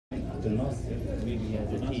The Nasir really has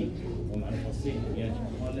a T. ومع الفصيح يجب.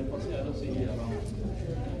 والفصيح نفسه هي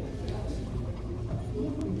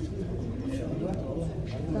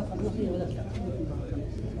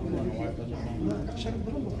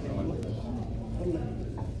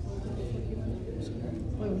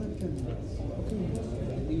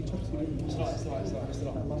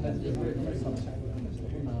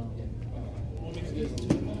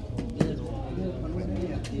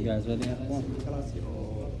You guys ready?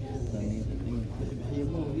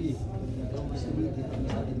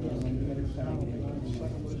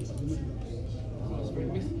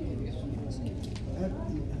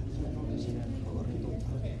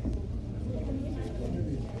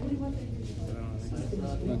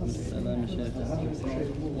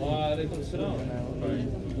 وعليكم السلام.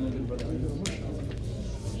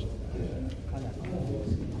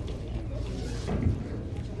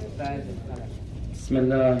 بسم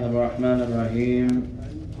الله الرحمن الرحيم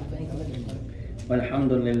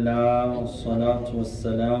والحمد لله والصلاة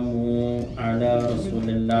والسلام على رسول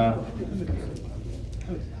الله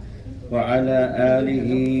وعلى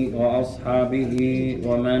آله وأصحابه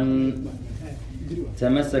ومن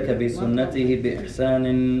تمسك بسنته بإحسان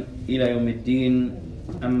إلى يوم الدين.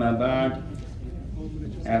 أما بعد,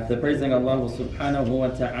 after praising Allah subhanahu wa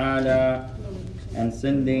ta'ala and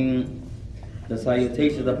sending the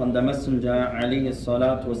salutations upon the Messenger alayhi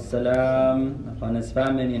salatu wassalam, upon his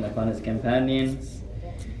family and upon his companions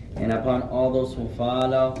and upon all those who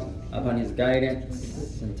follow upon his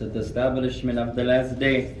guidance into the establishment of the last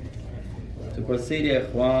day, to proceed, ya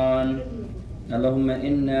ikhwan. Allahumma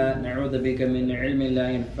inna na'udhu bika min ilmin la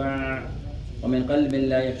yanfa' wa min qalbin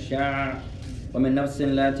la yakhsha' wa min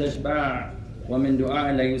nafsin la tashba' wa min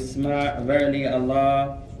du'a la yusma'. Verily,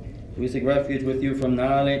 Allah, we seek refuge with you from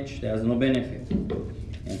knowledge that has no benefit,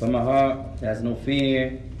 and from a heart that has no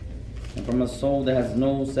fear, and from a soul that has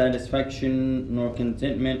no satisfaction nor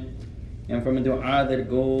contentment, and from a dua that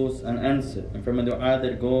goes unanswered, and from a dua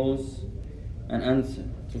that goes unanswered.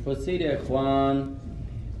 To proceed, ya ikhwan,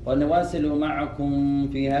 ونواصل معكم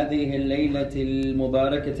في هذه الليلة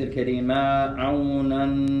المباركة الكريمة عونا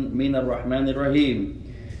من الرحمن الرحيم.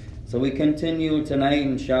 So we continue tonight,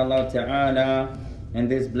 inshallah ta'ala, in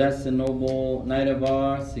this blessed and noble night of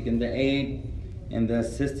ours, seeking the aid and the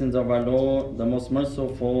assistance of our Lord, the most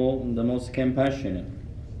merciful and the most compassionate.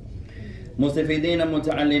 مستفيدين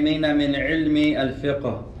متعلمين من علم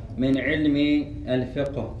الفقه من علم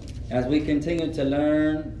الفقه. As we continue to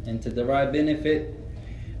learn and to derive benefit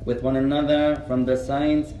with one another from the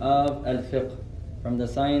science of al-fiqh, from the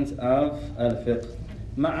science of al-fiqh.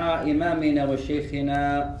 مع إمامنا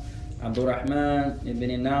وشيخنا عبد الرحمن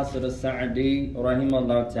بن ناصر السعدي رحمه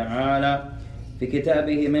الله تعالى في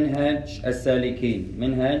كتابه منهج السالكين.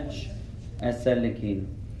 منهج السالكين.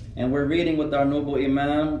 And we're reading with our noble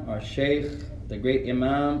Imam, our Shaykh, the great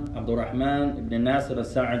Imam Abdul Rahman ibn Nasir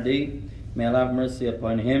al-Sa'di, may Allah have mercy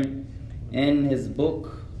upon him, in his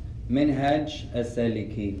book Minhaaj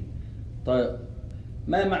Al-Saalikeen. طيب,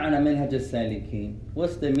 ما معنى منهج السالكين?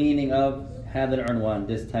 What's the meaning of هذا العنوان,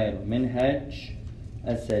 this title, Minhaaj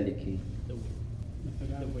Al-Saalikeen? The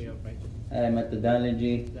way of righteousness.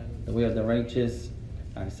 Methodology, the way of the righteous.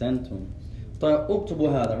 أحسنتم. طيب, اكتبوا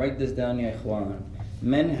هذا, write this down يا إخوان.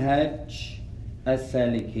 منهج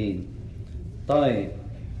السالكين. طيب,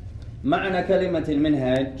 معنى كلمة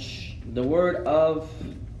المنهج,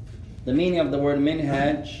 the meaning of the word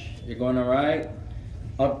minhaj, you're going to write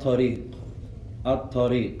at-tariq,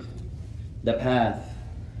 at-tariq, the path,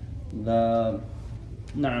 the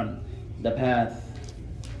path,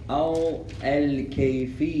 أو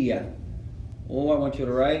al-kayfiyya, or I want you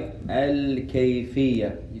to write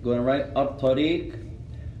al-kayfiyya. You're going to write at-tariq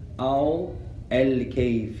أو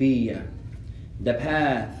al-kayfiyya, the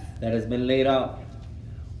path that has been laid out,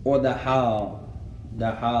 or the how,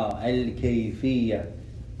 al-kayfiyya.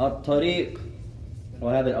 الطريق,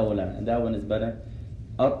 وهذا الأولى, and that one is better.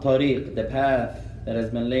 الطريق, the path that has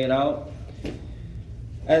been laid out.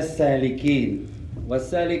 السالكين,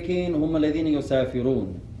 والسالكين هم الذين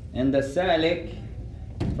يسافرون. And the salik,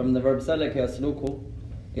 from the verb سلك يسلك,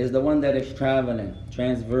 is the one that is traveling,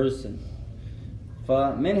 transversing.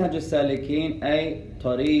 فمنهج السالكين أي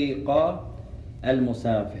طريق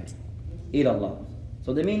المسافر إلى الله.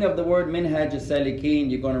 So the meaning of the word Minhaj Al-Saalikeen,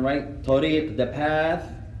 you're going to write tariq, the path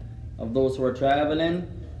of those who are traveling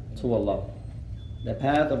to Allah. The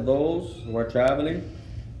path of those who are traveling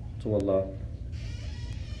to Allah.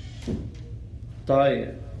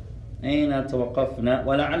 طيب, أين توقفنا؟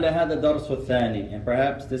 ولعل هذا الدرس الثاني. And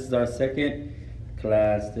perhaps this is our second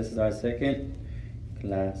class.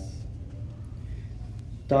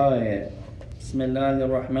 طيب, بسم الله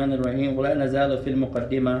الرحمن الرحيم ولا نزال في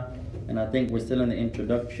المقدمة and I think we're still in the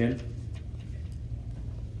introduction.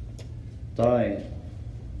 طيب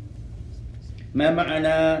ما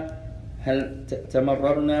معنى هل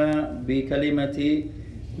تمررنا بكلمة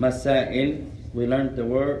مسائل. We learned the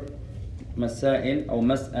word مسائل أو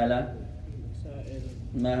مسألة.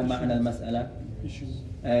 ما معنى المسألة؟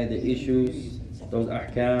 the issues, those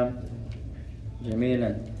أحكام.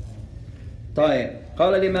 جميلا. طيب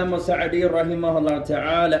قال الإمام السعدي رحمه الله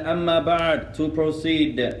تعالى أما بعد, to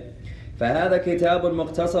proceed, فهذا كتاب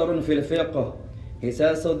مختصر في الفقه. He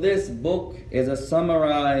says, so this book is a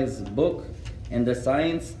summarized book in the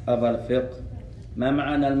science of al-fiqh. ما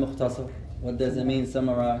معنى المختصر? What does it mean,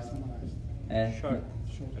 summarized? Short.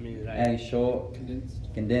 Short,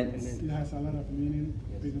 condensed. It has a lot of meaning.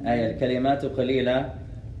 الكلمات قليلة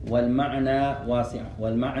والمعنى واسع.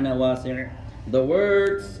 والمعنى واسع. The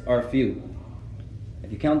words are few.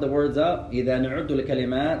 If you count the words up, إذا نعد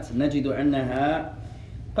الكلمات نجد أنها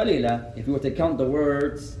قليلة. If you were to count the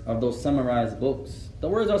words of those summarized books, the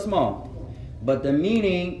words are small, but the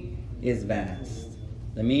meaning is vast.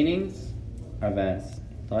 The meanings are vast.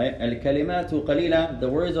 طيب الكلمات قليلة, the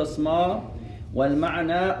words are small,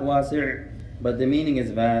 والمعنى واسع, but the meaning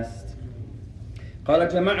is vast. قال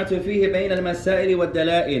جمعت فيه بين المسائل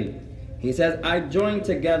والدلائل. He says, I joined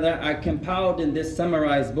together, I compiled in this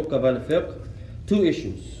summarized book of al-fiqh two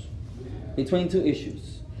issues, between two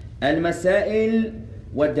issues. Al-masail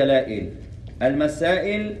wa-dalail.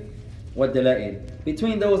 Al-masail wa-dalail.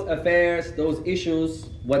 Between those affairs, those issues,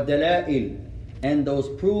 wa-dalail, and those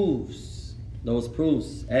proofs,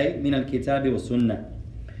 أي من الكتاب والسنة.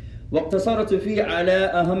 واقتصرت فيه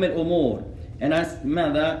على أهم الأمور. And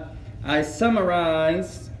I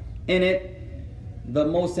summarized in it the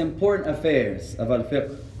most important affairs of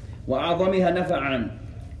al-fiqh. وأعظمها نفعا.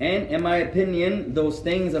 And in my opinion, those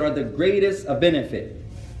things that are the greatest of benefit.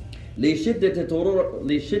 لشدة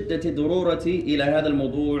ضرورتي إلى هذا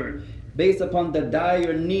الموضوع, based upon the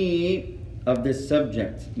dire need of this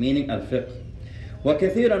subject, meaning al-fiqh.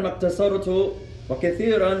 وكثيرا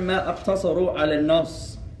ما اقتصروا على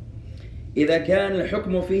النص إذا كان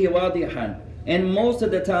الحكم فيه واضحا. And most of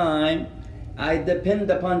the time, I depend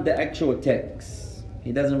upon the actual text.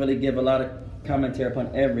 He doesn't really give a lot of commentary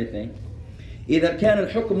upon everything. إذا كان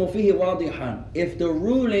الحكم فيه واضحا. If the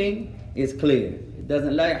ruling is clear, it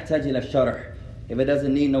doesn't لا يحتاج إلى الشرح. If it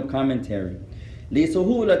doesn't need no commentary.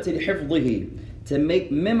 لسهولة حفظه. To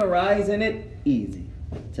make memorizing it easy.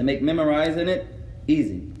 To make memorizing it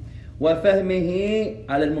easy. وفهمه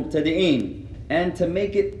على المبتدئين. And to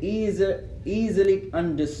make it easily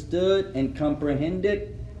understood and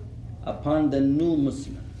comprehended upon the new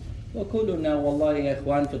Muslim. وكلنا والله يا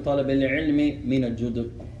إخوان في طلب العلم من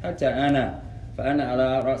الجدد. حتى أنا فأنا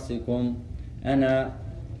على رأسكم. أنا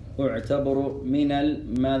أعتبر من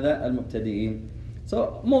المبتدئين.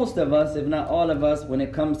 So most of us, if not all of us, when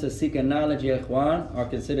it comes to seeking knowledge, ya ikhwan, are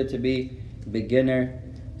considered to be beginner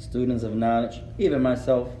students of knowledge. Even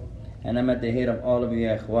myself, and I'm at the head of all of you,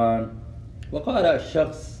 ya ikhwan. وقال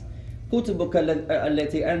الشخص كتبك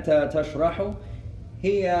التي أنت تشرح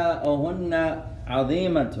هي أو هن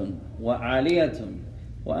عظيمة وعالية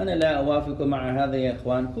وأنا لا أوافق مع هذا يا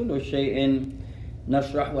إخوان. كل شيء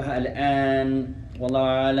نشرحها الآن والله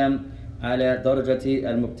أعلم على درجة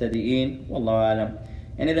المبتدئين والله أعلم.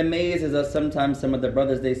 And it amazes us sometimes, some of the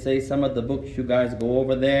brothers, they say some of the books you guys go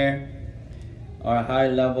over there are high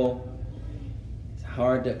level, it's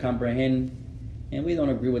hard to comprehend. And we don't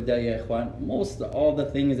agree with that, ya ikhwan. Most all the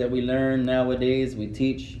things that we learn nowadays, we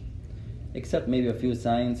teach, except maybe a few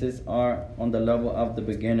sciences, are on the level of the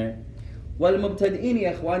beginner. وَالْمُبْتَدِئِينَ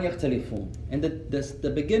يا إخوان يختلفون. And the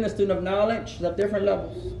beginner student of knowledge is of different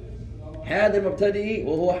levels. هذا المبتدئ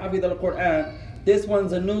وهو حفظ القرآن. This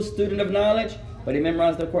one's a new student of knowledge, but he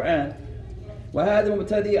memorized the Quran. وهذا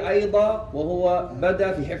المبتدئ أيضا وهو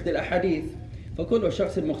بدأ في حفظ الأحاديث. فكل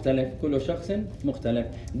شخص مختلف. كل شخص مختلف.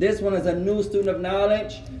 This one is a new student of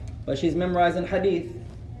knowledge, but she's memorizing hadith.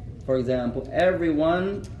 For example,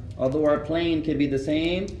 everyone, although our plane can be the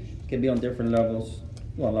same, can be on different levels.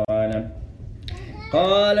 والله أعلم.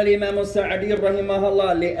 قال الإمام السعدي رحمه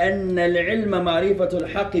الله لأن العلم معرفة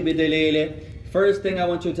الحق بدليله. First thing I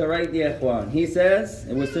want you to write, ya ikhwan. He says,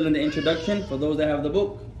 and we're still in the introduction for those that have the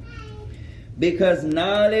book, because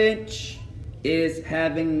knowledge is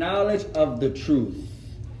having knowledge of the truth,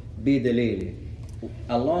 بدليله,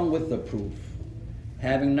 along with the proof.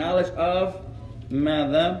 Having knowledge of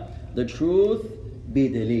ماذا? The truth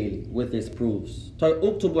بدليل, with its proofs. طيب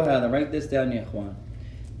اكتبوا هذا, write this down يا إخوان.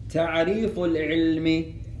 تعريف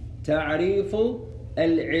العلم. تعريف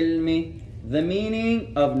العلم. The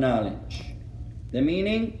meaning of knowledge. The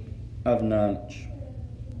meaning of knowledge.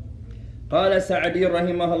 قال سعدي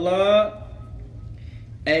رحمه الله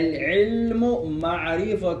العلم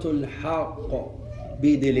معرفة الحق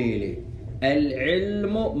بدليله.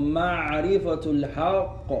 العلم معرفة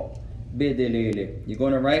الحق بدليله. You're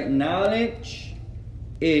going to write knowledge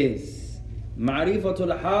is معرفة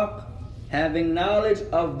الحق, having knowledge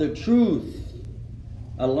of the truth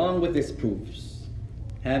along with its proofs.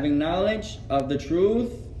 Having knowledge of the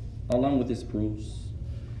truth along with its proofs.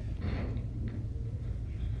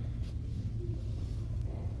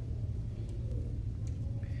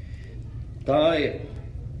 طيب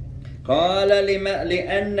قال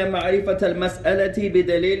لأن معرفة المسألة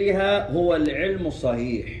بدليلها هو العلم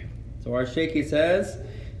الصحيح. So our Shaykh, he says,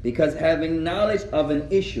 because having knowledge of an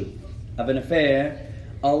issue, of an affair,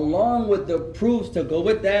 along with the proofs to go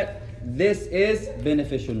with that, this is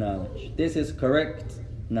beneficial knowledge. This is correct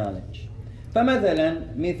knowledge.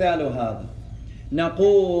 فمثلا مثال هذا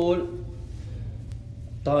نقول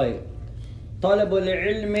طيب طلب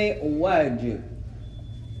العلم واجب.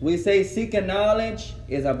 We say seeking knowledge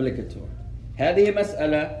is obligatory. هذه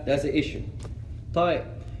مسألة, that's an issue. طيب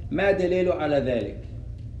ما دليل على ذلك?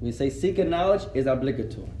 We say seeking knowledge is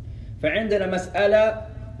obligatory. فعندنا مسألة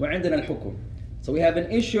وعندنا الحكم. So we have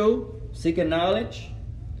an issue, seeking knowledge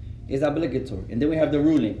is obligatory. And then we have the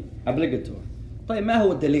ruling, obligatory. طيب ما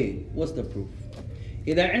هو الدليل? What's the proof?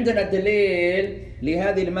 إذا عندنا دليل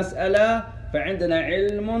لهذه المسألة فعندنا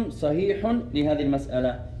علم صحيح لهذه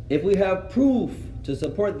المسألة. If we have proof to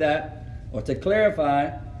support that or to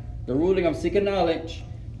clarify the ruling of seeking knowledge,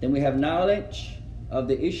 then we have knowledge of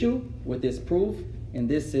the issue with this proof, and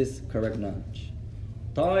this is correct knowledge.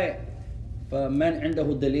 طيب فمن عنده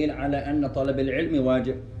دليل على أن طلب العلم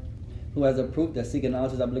واجب? Who has a proof that seeking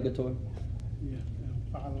knowledge is obligatory?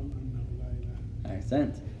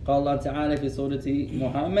 أحسنت. قال الله تعالى في سورة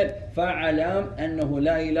محمد فاعلم أنه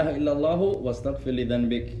لا إله إلا الله واستغفر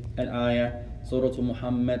لذنبك. الآية سورة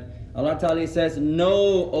محمد. Allah Ta'ala says,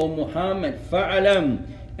 know, O Muhammad, فاعلم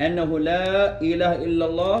أنه لا إله إلا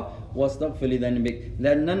الله واستغفر لذنبك,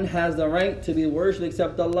 that none has the right to be worshipped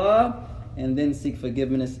except Allah, and then seek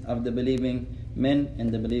forgiveness of the believing men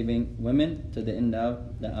and the believing women, to the end of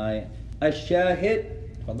the ayah. الشاهد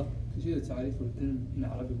تفضل. تجد تعريف العلم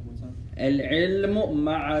العربي بمثال. العلم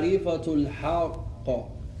معرفة الحق.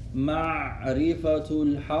 معرفة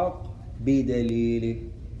الحق بدليله.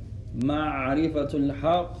 معرفة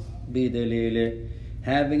الحق بدليله.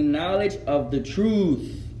 Having knowledge of the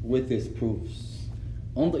truth with its proofs.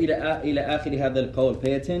 انظر إلى آخر هذا القول.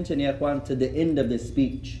 Pay attention يا إخوان to the end of the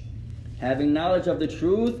speech. Having knowledge of the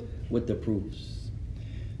truth with the proofs.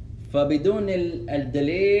 فبدون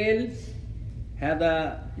الدليل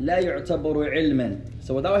هذا لا يعتبر علما.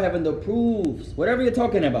 So without having the proofs, whatever you're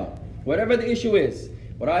talking about, whatever the issue is,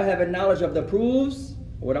 without having knowledge of the proofs,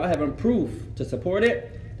 without having proof to support it,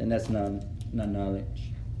 then that's not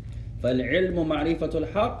knowledge. فالعلم معرفة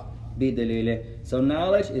الحق بدليله. So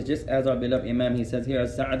knowledge is just as our beloved Imam, he says here,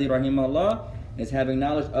 As-Sa'di rahimahullah, is having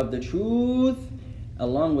knowledge of the truth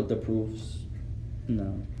along with the proofs.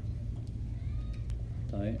 No.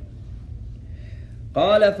 طيب.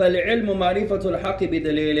 قال فالعلم معرفة الحق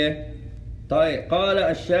بدليله. طيب. قال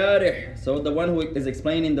الشارح. So the one who is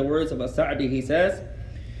explaining the words of As-Sa'di, he says,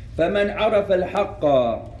 فمن عرف الحق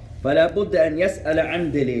فلا بد أن يسأل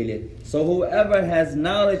عن دليله. So whoever has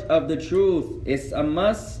knowledge of the truth, it's a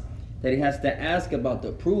must that he has to ask about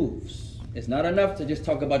the proofs. It's not enough to just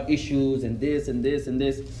talk about issues and this and this and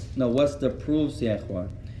this. No, what's the proofs يا إخوان?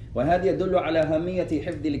 وهذا يدل على أهمية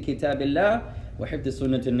حفظ الكتاب الله وحفظ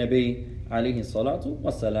سنة النبي عليه الصلاة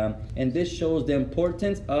والسلام. And this shows the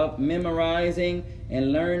importance of memorizing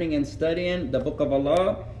and learning and studying the book of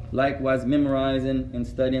Allah, likewise memorizing and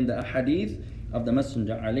studying the ahadith of the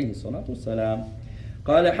Messenger عليه الصلاة والسلام.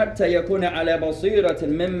 قال حتى يكون على بصيرة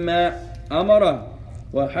مما أمره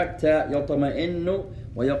وحتى يطمئن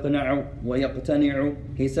ويقتنع.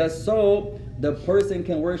 He says so the person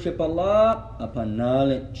can worship Allah upon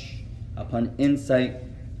knowledge, upon insight,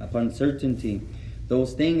 upon certainty,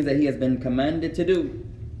 those things that he has been commanded to do,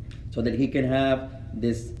 so that he can have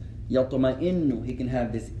this يطمئن, he can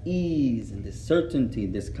have this ease and this certainty,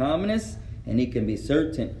 this calmness, and he can be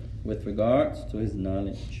certain with regards to his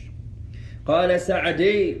knowledge. قال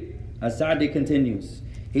سعدي. As-Sa'di continues.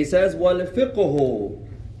 He says والفقه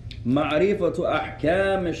معرفة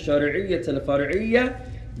أحكام الشرعية الفرعية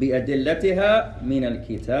بأدلتها من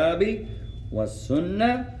الكتاب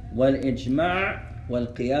والسنة والإجماع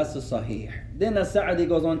والقياس الصحيح. Then As-Sa'di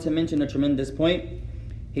goes on to mention a tremendous point.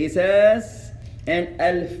 He says, and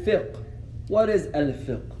al-fiqh. What is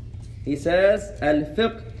al-fiqh? He says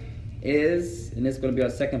al-fiqh is, and it's going to be our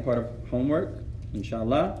second part of homework,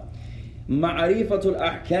 inshallah. معرفة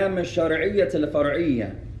الأحكام الشرعية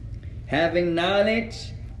الفرعية. Having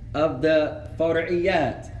knowledge of the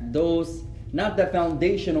far'iyat, those, not the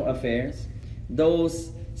foundational affairs,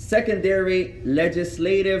 those secondary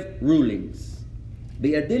legislative rulings.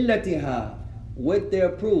 بأدلتها, with their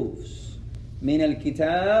proofs. من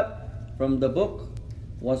الكتاب, from the book,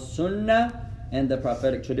 والسنة, and the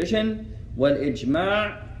prophetic tradition,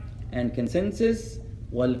 والإجماع, and consensus,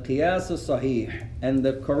 والقياس الصحيح, and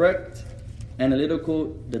the correct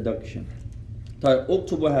analytical deduction. طيب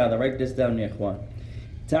اكتبوا هذا, write this down يا إخوان.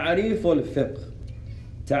 تعريف الفقه.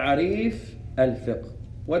 تعريف الفقه.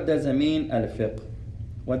 What does it mean الفقه?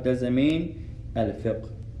 What does it mean الفقه?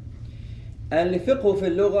 الفقه في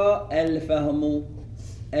اللغة الفهم.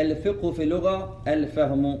 الفقه في اللغة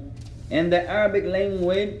الفهم. In the Arabic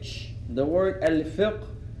language, the word الفقه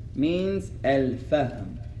means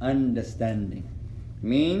الفهم, understanding.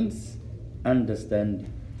 Means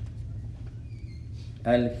understanding.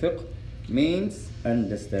 الفقه means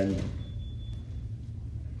understanding.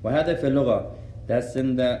 وهذا في اللغة, that's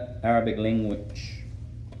in the Arabic language.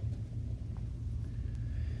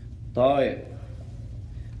 طيب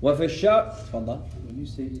وفي الشرع تفضل. When you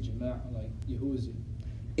say إجماع, like who is it?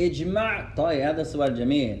 إجماع, طيب هذا سؤال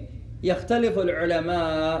جميل. يختلف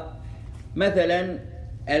العلماء. مثلا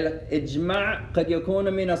الإجماع قد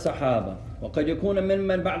يكون من الصحابة وقد يكون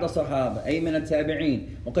من بعد الصحابة, أي من التابعين,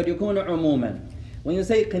 وقد يكون عموما. When you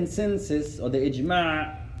say consensus or the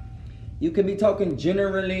ijma', you can be talking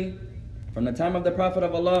generally from the time of the Prophet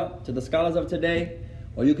of Allah to the scholars of today,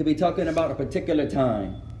 or you could be talking about a particular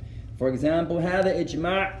time. For example, هذا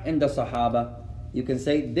إجماع in the Sahaba. You can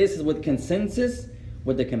say this is with consensus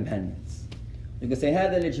with the companions. You can say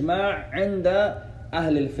هذا الإجماع عند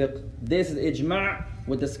أهل الفقه. This is إجماع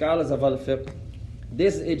with the scholars of al-fiqh.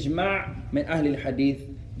 This is إجماع من أهل الحديث.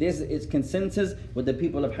 This is consensus with the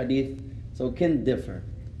people of hadith. So it can differ.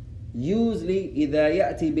 Usually إذا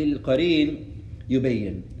يأتي بالقرين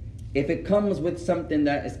يبين. If it comes with something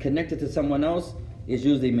that is connected to someone else, it's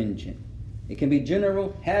usually mentioned. It can be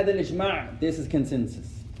general. هذا الإجماع, this is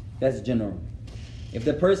consensus. That's general. If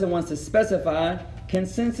the person wants to specify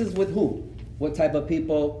consensus with who, what type of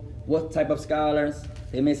people, what type of scholars,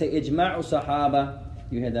 they may say إجماع الصحابة.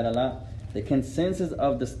 You hear that a lot. The consensus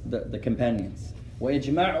of the companions.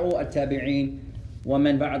 وإجماع التابعين.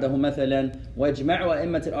 ومن بعده مثلا وإجماع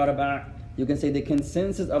أئمة الأربعة. You can say the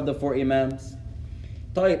consensus of the four imams.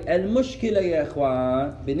 طيب المشكلة يا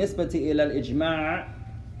إخوان بالنسبة إلى الإجماع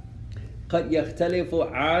قد يختلف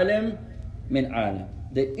عالم من عالم.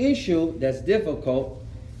 The issue that's difficult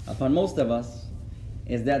upon most of us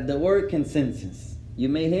is that the word consensus. You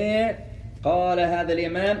may hear قال هذا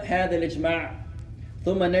الإمام هذا الإجماع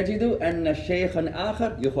ثم نجد أن شيخا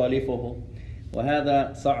آخر يخالفه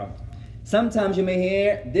وهذا صعب. Sometimes you may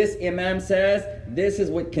hear this imam says this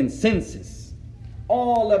is with consensus.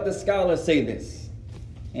 All of the scholars say this.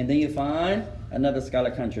 And then you find another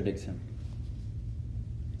scholar contradicts him.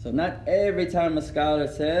 So not every time a scholar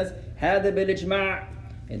says هذا بالإجماع,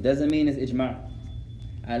 it doesn't mean it's إجماع.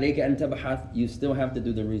 عليك أن تبحث, you still have to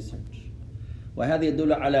do the research. وهذا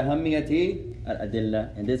يدل على أهمية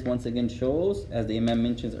الأدلة. And this once again shows, as the imam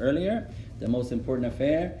mentions earlier, the most important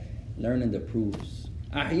affair, learning the proofs.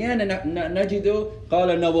 أحيانا نجد قال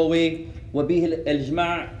النووي وبه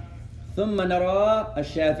الإجماع ثم نرى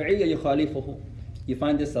الشافعية يخالفه. You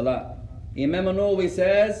find this a lot. Imam al-Nawawi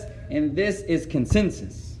says, and this is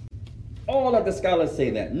consensus. All of the scholars say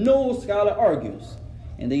that. No scholar argues.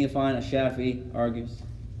 And then you find a Shafi argues.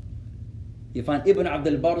 You find Ibn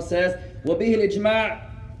Abdul Barr says, وبه الإجماع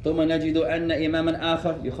ثم نجد أن إماما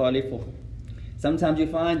آخر يخالفه. Sometimes you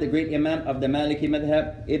find the great Imam of the Maliki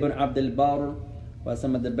madhab, Ibn Abdul Barr, or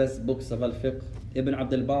some of the best books of al-fiqh, Ibn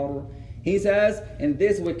Abdul Barr, he says, and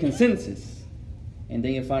this with consensus. And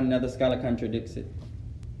then you find another scholar contradicts it.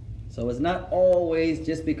 So it's not always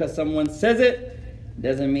just because someone says it,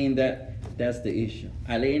 doesn't mean that that's the issue.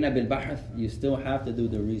 علينا بالبحث, you still have to do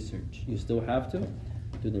the research. You still have to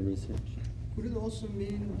do the research. Could it also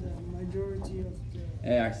mean the majority of the...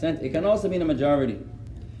 أحسنت. It can also mean a majority.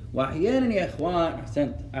 وأحيانا يا إخوان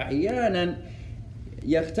أحسنت أحيانا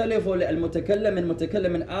يختلف المتكلم من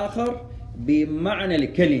متكلم آخر بمعنى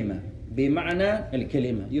الكلمة. بمعنى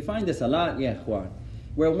الكلمة. You find this a lot يا إخوان.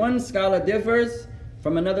 Where one scholar differs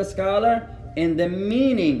from another scholar in the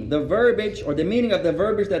meaning, the verbiage, or the meaning of the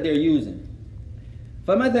verbiage that they're using.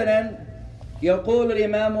 فمثلا يقول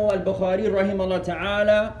الإمام البخاري رحمه الله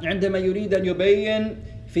تعالى عندما يريد أن يبين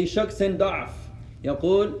في شخص ضعف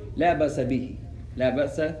يقول لا بأس به. لا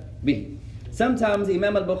بأس به. Sometimes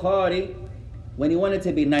Imam al-Bukhari, when he wanted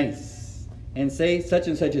to be nice and say such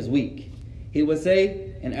and such is weak, he would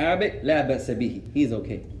say in Arabic, لا بأس به. He's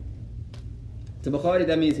okay. To Bukhari,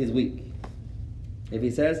 that means he's weak. If he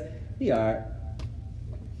says, he alright.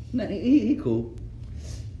 No, he cool.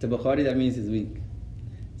 To Bukhari, that means he's weak.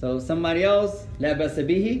 So somebody else, لا بأس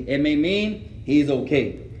به, it may mean he's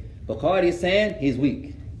okay. Bukhari is saying he's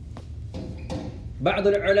weak. بعض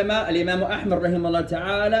العلماء الإمام أحمد رحمه الله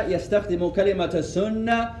تعالى يستخدم كلمة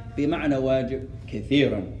السنة بمعنى واجب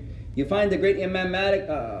كثيرا. You find the great Imam Malik,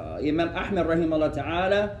 Imam Ahmad rahimahullah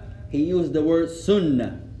ta'ala, he used the word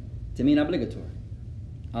sunnah to mean obligatory.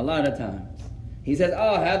 A lot of times. He says,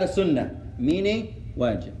 هذا sunnah, meaning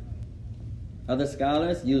wajib. Other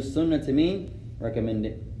scholars use sunnah to mean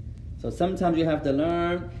recommended. So sometimes you have to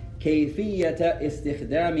learn كيفية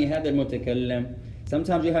استخدام هذا المتكلم.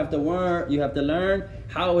 Sometimes you have to learn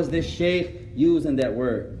how is this sheikh using that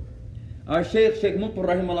word. Our sheikh Muqbil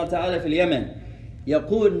rahimahullah ta'ala في اليمن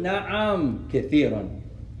يقول نعم كثيرا.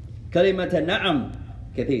 كلمة نعم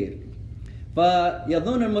كثير.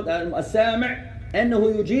 فيظن السامع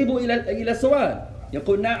أنه يجيب إلى السؤال.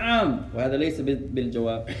 يقول نعم وهذا ليس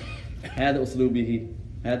بالجواب. هذا أسلوبه.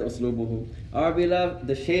 Our beloved,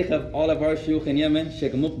 the sheikh of all of our shuyukh in Yemen,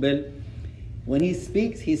 Sheikh Muqbil, when he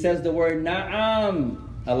speaks, he says the word na'am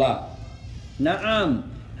a lot. Na'am.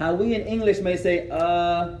 How we in English may say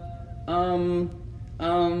and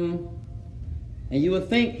you would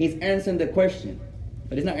think he's answering the question,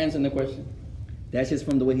 but he's not answering the question. That's just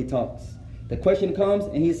from the way he talks. The question comes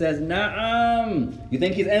and he says na'am. You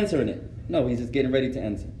think he's answering it. No, he's just getting ready to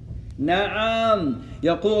answer. Na'am.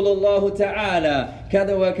 يقول الله تعالى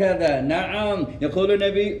كذا وكذا. Na'am. يقول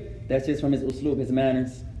النبي. That's just from his uslub, his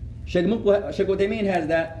manners. Sheikh Uthaymeen has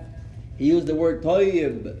that. He used the word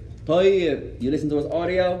tayyib. Tayyib. You listen to his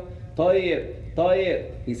audio.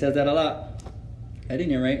 Tayyib. He says that a lot. I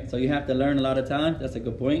didn't, right? So you have to learn a lot of times. That's a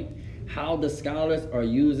good point. How the scholars are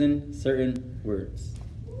using certain words.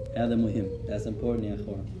 هذا مهم. That's important يا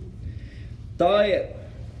أخوان. طيب.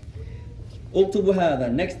 اكتبوا هذا.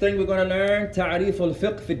 Next thing we're going to learn تعريف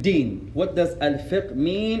الفقه في الدين. What does الفقه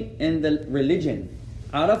mean in the religion?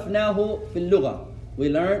 عرفناه في اللغة. We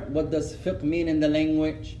learned what does fiqh mean in the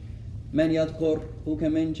language. من يذكر? Who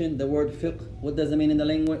can mention the word fiqh? What does it mean in the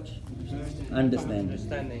language?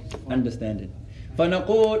 Understanding.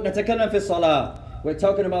 فنقول نتكلم في الصلاة. We're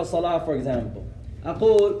talking about salah, for example.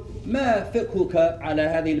 أقول ما فقهك على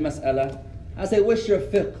هذه المسألة? I say, what's your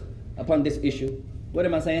fiqh upon this issue? What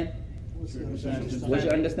am I saying? What's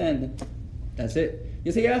your understanding? That's it.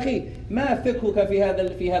 You say, يا أخي ما فقهك في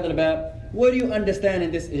هذا الباب? What do you understand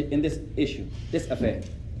in this issue, this affair?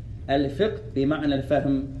 الفقه بمعنى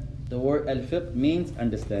الفهم. The word الفقه means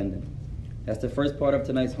understanding. That's the first part of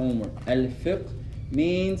tonight's homework. الفقه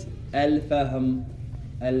means الفهم.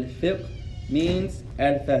 الفقه means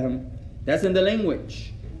الفهم. That's in the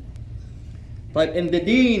language. But in the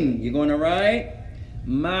deen, you're going to write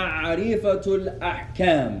معرفة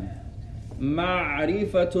الأحكام.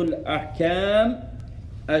 معرفة الأحكام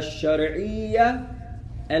الشرعية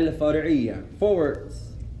الفرعية. 4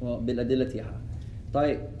 words. Well, بالأدلتها.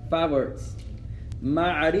 طيب 5 words.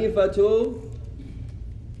 معرفة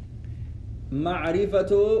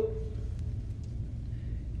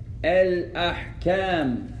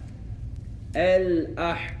الأحكام.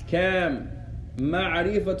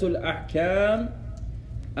 معرفة الأحكام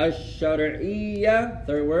الشرعية.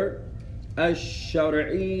 3rd word.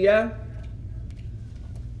 الشرعية.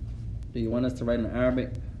 Do you want us to write in Arabic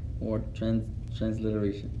or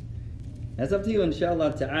transliteration? That's up to you,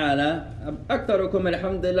 inshallah ta'ala. أكثركم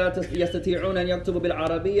الحمد لله يستطيعون أن يكتبوا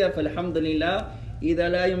بالعربية فالحمد لله. إذا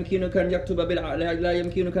لا يمكنك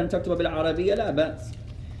أن تكتب بالعربية لا بأس.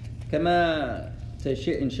 كما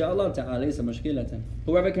تشاء إن شاء الله تعالى ليس مشكلة.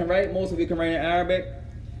 Whoever can write, most of you can write in Arabic.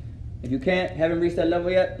 If you can't, haven't reached that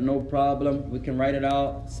level yet, no problem. We can write it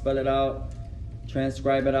out, spell it out,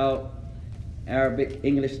 transcribe it out, Arabic,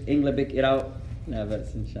 English it out. لا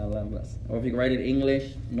بأس إن شاء الله بس. Or if you can write it in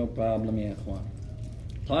English, no problem يا إخوان.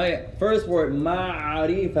 طيب, first word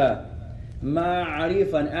معرفة.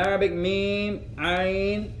 معرفة in Arabic ميم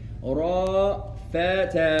عين راء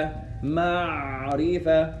فتى.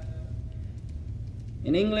 معرفة.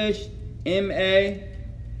 In English M-A-R-I-F-A-T-H.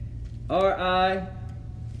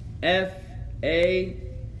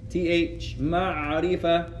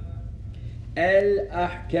 معرفة.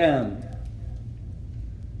 الأحكام.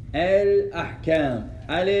 الأحكام.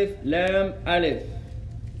 ألف لام ألف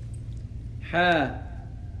حاء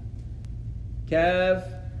كاف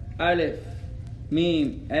ألف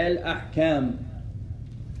ميم. الأحكام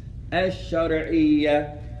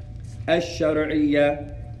الشرعية.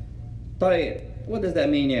 الشرعية. طيب, what does that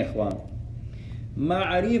mean يا إخوان?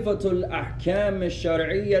 معرفة الأحكام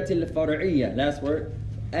الشرعية الفرعية. Last word.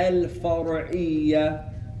 الفرعية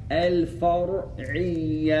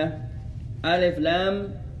الفرعية ألف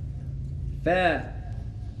لام فا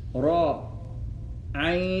را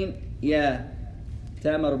عين يا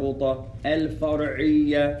تاء مربوطة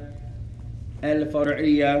الفرعية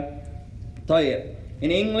الفرعية. طيب,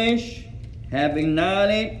 in English, having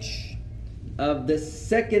knowledge of the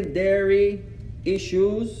secondary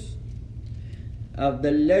issues of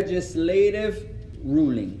the legislative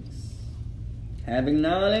rulings. Having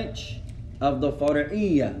knowledge of the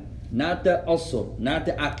far'iyya, not the asl, not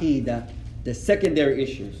the aqidah, the secondary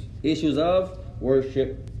issues. Issues of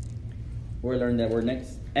worship. We'll learn that word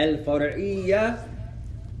next. Al-far'iyya,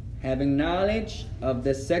 having knowledge of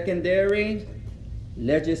the secondary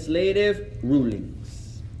legislative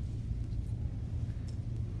rulings.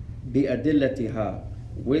 بأدلتها,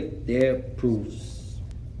 with their proofs.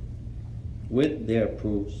 With their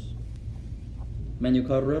proofs. من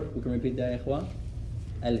يكرر؟ We can repeat that يا إخوان.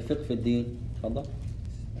 الفقه في الدين. تفضل.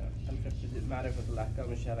 الفقه في الدين معرفة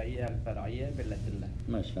الأحكام الشرعية الفرعية بالأدلة.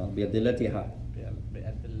 ما شاء الله. بأدلتها.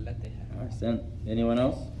 بأدلتها. أحسن. Anyone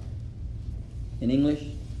else? In English?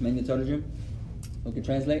 من يترجم? Who can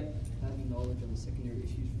translate? Having knowledge of the secondary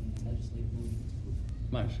issues from the legislative rulings.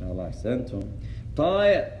 ما شاء الله. أحسنتم.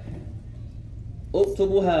 طيب.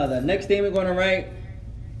 اكتبوا هذا. Next thing we're going to write.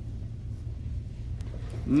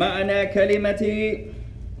 معنى كلمة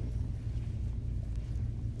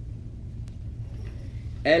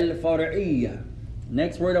الفرعية.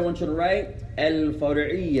 Next word I want you to write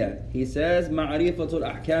الفرعية. He says معرفة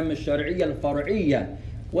الأحكام الشرعية الفرعية.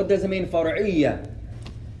 What does it mean فرعية?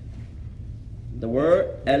 The word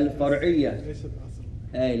الفرعية.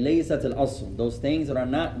 ليست الأصل. Those things that are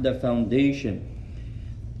not the foundation.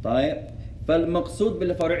 طيب. فالمقصود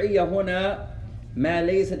بالفرعية هنا ما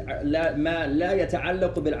لا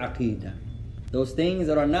يتعلق بالعقيدة. Those things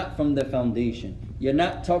that are not from the foundation. You're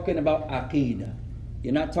not talking about aqidah.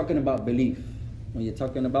 You're not talking about belief. When you're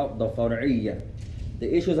talking about the far'iyya,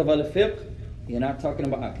 the issues of al-fiqh, you're not talking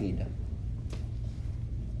about aqidah.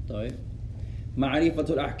 طيب.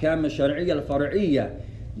 معرفة الأحكام الشرعية الفرعية.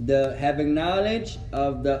 The having knowledge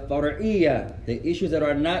of the far'iyya, the issues that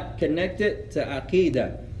are not connected to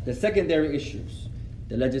aqidah, the secondary issues,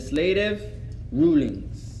 the legislative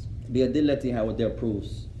rulings, بأدلتها, with their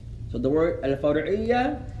proofs. So the word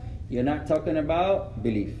al-far'iyya, you're not talking about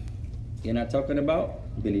belief. You're not talking about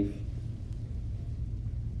belief.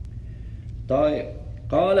 طيب.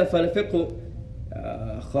 قال فالفقه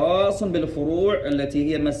خاص بالفروع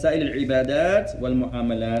التي هي مسائل العبادات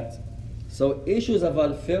والمعاملات. So issues of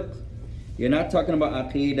al-fiqh, you're not talking about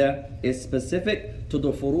aqidah, it's specific to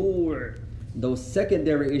the furu', those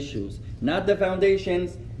secondary issues, not the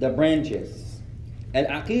foundations, the branches.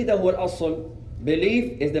 Al-aqidah huwa al-asl,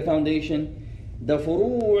 belief is the foundation. The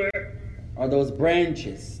furu' are those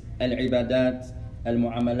branches. Al-ibadat,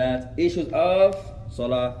 al-mu'amalat, issues of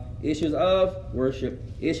salah, issues of worship,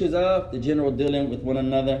 issues of the general dealing with one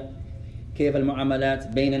another. كيف المعاملات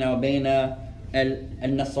بيننا وبين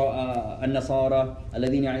النصارى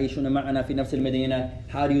الذين يعيشون معنا في نفس المدينة.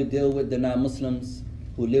 How do you deal with the non-Muslims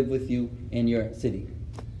who live with you in your city?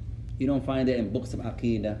 You don't find that in books of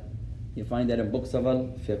aqidah. You find that in books of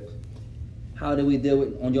al-fiqh. How do we deal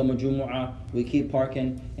with on Yom Jumu'ah? We keep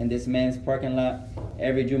parking in this man's parking lot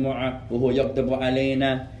every Jumu'ah. وهو يغضب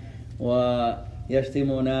علينا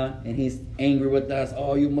ويشتمنا, and he's angry with us.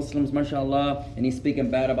 Oh, you Muslims, mashallah, and he's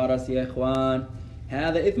speaking bad about us, ya ikhwan.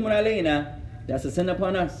 هذا إثم علينا. That's a sin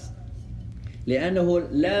upon us. لأنه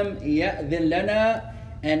لم يأذن لنا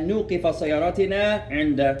أن نوقف سيارتنا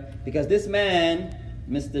عنده. Because this man,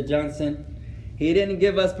 Mr. Johnson, he didn't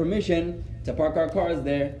give us permission to park our cars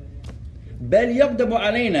there. بل يغضب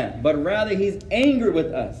علينا, but rather he's angry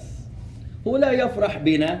with us. هو لا يفرح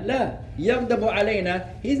بنا, لا يغضب علينا.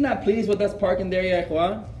 He's not pleased with us parking there يا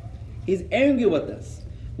إخوان. He's angry with us.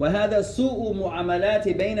 وهذا سوء معاملات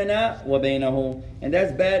بيننا وبينه. And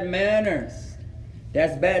that's bad manners.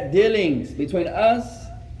 That's bad dealings between us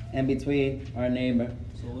and between our neighbor.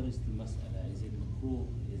 So what is the mas'ala? Is it makruh?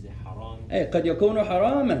 Is it haram? قد يكون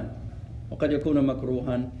حراما وقد يكون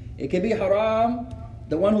مكروها. It can be haram.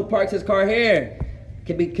 The one who parks his car here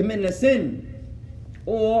can be committing a sin,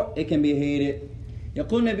 or it can be hated.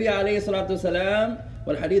 يقول النبي عليه الصلاة والسلام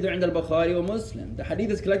والحديث عند البخاري ومسلم. The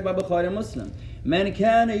hadith is collected by Bukhari and Muslim. من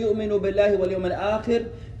كان يؤمن بالله واليوم الآخر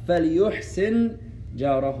فليحسن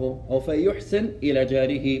جاره أو فليحسن إلى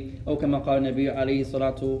جاره أو كما قال النبي عليه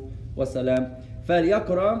الصلاة والسلام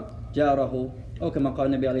فليكرم جاره أو كما قال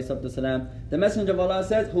النبي عليه الصلاة والسلام. The Messenger of Allah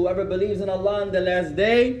says, whoever believes in Allah on the last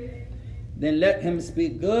day, then let him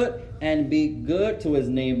speak good and be good to his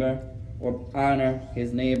neighbor, or honor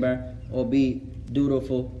his neighbor, or be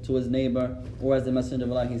dutiful to his neighbor, or as the Messenger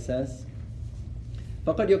of Allah he says,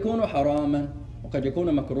 فقد يكون حراما وقد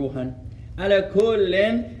يكون مكروها على كل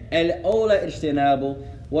الأولى اجتنابه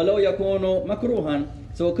ولو يكون مكروها.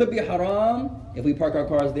 So it could be haram if we park our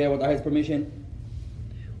cars there without his permission,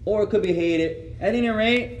 or it could be hated. At any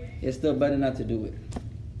rate, it's still better not to do it.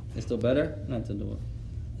 It's still better not to do it.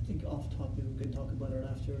 I think off topic, we can talk about it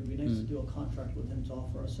after. It'd be nice to do a contract with him to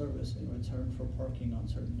offer a service in return for parking on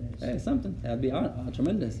certain days. Hey, something. That'd be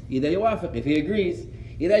tremendous. إذا يوافق, if he agrees.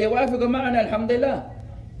 إذا يوافق معنا الحمد لله.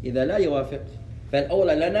 إذا لا يوافق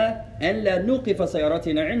فالأولى لنا أن لا نوقف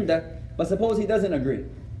سيارتنا عنده. But suppose he doesn't agree.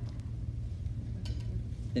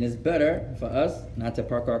 Then it's better for us not to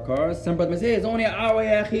park our cars. Some brothers say, it's only an hour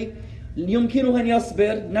يا أخي. يمكنه أن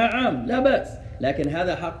يصبر. نعم لا بأس. لكن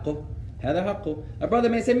هذا حقه. هذا حقه. A brother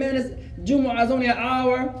may say, man, it's Jumu'ah is only an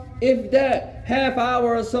hour. If that half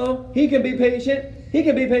hour or so, he can be patient. He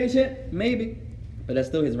can be patient. Maybe. But that's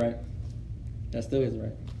still his right. That's still his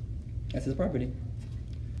right. That's his property.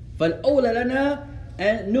 فالأولى لنا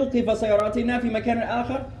أن نوقف سياراتنا في مكان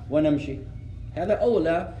آخر ونمشي. هذا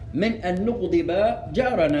أولى من أن نغضب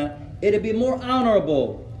جارنا. It'd be more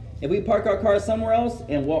honorable if we park our cars somewhere else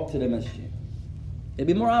and walk to the masjid. It'd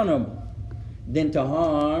be more honorable than to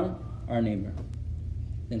harm our neighbor.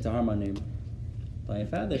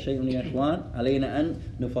 طيب هذا شيء يا إخوان علينا أن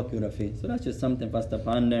نفكر فيه. So that's just something for us to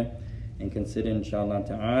ponder and consider inshallah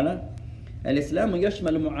ta'ala. الإسلام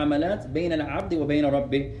يشمل معاملات بين العبد وبين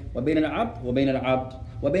ربه وبين العبد وبين العبد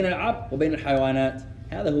وبين العبد وبين الحيوانات.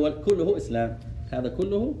 هذا هو كله إسلام. هذا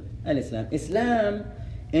كله الإسلام. Islam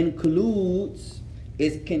includes,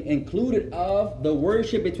 is included of the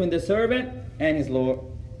worship between the servant and his Lord.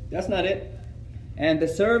 That's not it. And the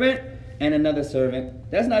servant and another servant.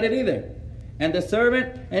 That's not it either. And the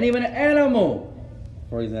servant and even an animal,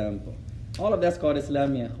 for example. All of that's called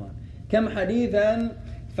Islam يا إخوان. كم حديثا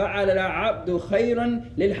فعل العبد خيرا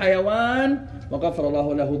للحيوان وغفر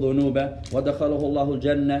الله له ذنوبه ودخله الله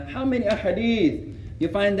الجنة. How many ahadith you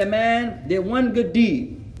find the man did one good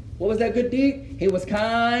deed. What was that good deed? He was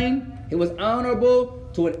kind, he was honorable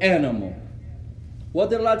to an animal. What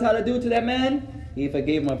did Allah Ta'ala do to that man? He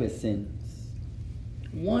forgave him of his sins.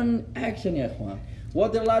 One action ya ikhwan.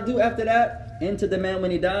 What did Allah do after that? Into the man when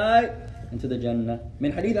he died, into the Jannah.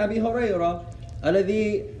 من حديث أبي هريرة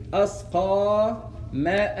الذي أسقى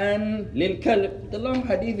ماء للكلب. The long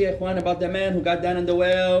hadith ya ikhwan about the man who got down in the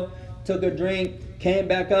well, took a drink, came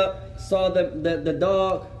back up, saw the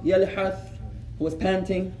dog يلحث, who was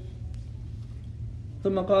panting.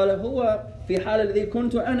 ثم قال هو في حال الذي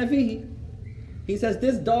كنت أنا فيه. He says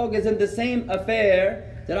this dog is in the same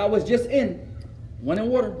affair that I was just in. Wanting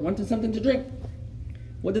water, wanting something to drink.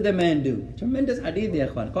 What did the man do? Tremendous hadith ya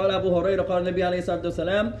ikhwan. قال أبو هريرة قال النبي عليه الصلاة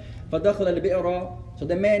والسلام فدخل البئر. So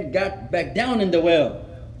the man got back down in the well.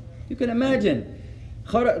 You can imagine.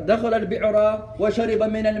 دخل البئر وشرب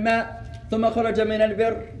من الماء ثم خرج من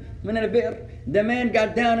البئر. The man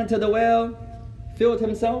got down into the well, filled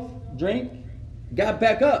himself, drank, got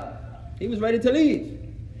back up. He was ready to leave.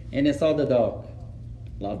 And then saw the dog.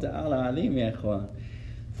 Allah Ta'ala alim ya ikhwan.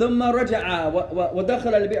 ثم رجع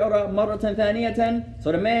ودخل البئر مرة ثانية.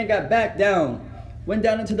 So the man got back down, went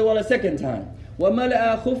down into the well a second time.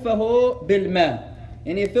 وملأ خفه بالماء.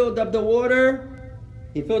 And he filled up the water.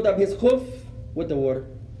 He filled up his khuf with the water.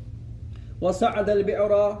 وصعد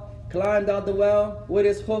البئر, climbed out the well with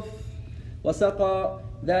his khuf. وسقى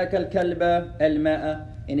ذاك الكلب الماء.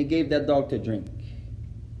 And he gave that dog to drink.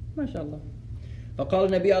 MashaAllah. فقال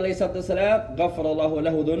النبي عليه الصلاة والسلام غفر الله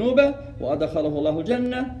له ذنوبه وأدخله الله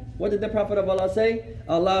الجنة. What did the Prophet of Allah say?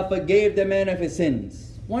 Allah forgave the man of his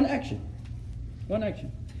sins. One action. One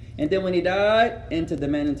action. And then when he died, entered the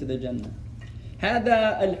man into the Jannah.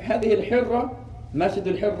 هذه الحرة مسجد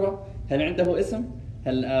الحرة هل عنده اسم؟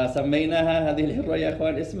 هل سميناها هذه الحرة يا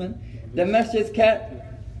أخوان اسما؟ The masjid's cat.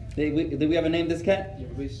 Did we ever name this cat?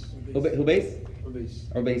 Hubays?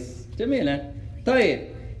 Hubays. جميلا. طيب.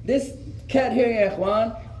 This cat here يا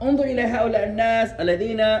إخوان انظر إلى هؤلاء الناس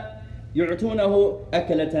الذين يعطونه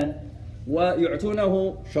أكلة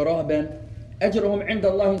ويعطونه شرابا أجرهم عند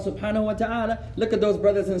الله سبحانه وتعالى. Look at those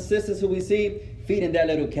brothers and sisters who we see feeding that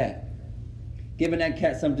little cat, giving that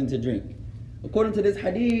cat something to drink. According to this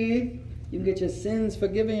hadith, you can get your sins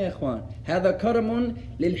forgiven يا إخوان. هذا كرم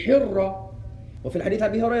للحرة. وفي الحديث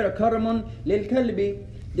أبي هريرة كرم للكلب.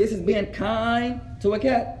 This is being kind to a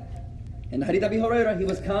cat. In the hadith Abi Hurairah, he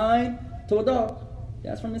was kind to a dog.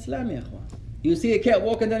 That's from Islam, ya ikhwan. You see a cat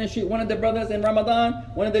walking down the street, one of the brothers in Ramadan,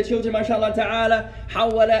 one of the children, mashallah ta'ala,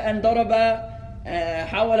 hawala and daraba,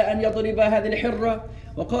 حاول أن يضرب هذه الحرة،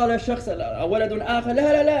 وقال الشخص ولد آخر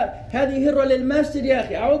لا لا لا هذه هرة للمسجد يا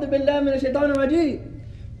أخي، أعوذ بالله من الشيطان الرجيم.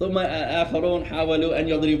 ثم آخرون حاولوا أن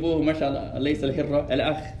يضربوه، ما شاء الله ليس الهرة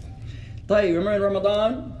الأخ. طيب, remember in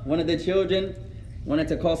Ramadan, one of the children wanted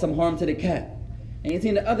to cause some harm to the cat. And you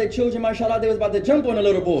see the other children, mashallah, they was about to jump on the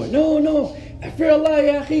little boy. No, no, I fear Allah,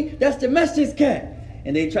 ya akhi, that's the masjid's cat.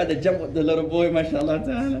 And they tried to jump with the little boy, mashallah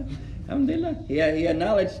ta'ala. Alhamdulillah. He had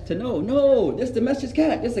knowledge to know, no, this is the masjid's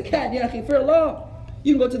cat. This is a cat, ya akhi, fear Allah.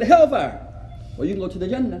 You can go to the hellfire, or you can go to the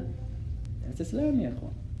Jannah. That's Islam, ya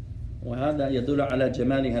akhwan. وهذا يدل على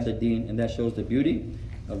جمال هذا الدين, and that shows the beauty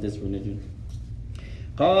of this religion.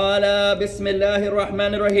 قال بسم الله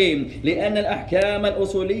الرحمن الرحيم لأن الأحكام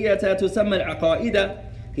الأصولية تسمى العقائد.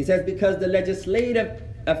 He says because the legislative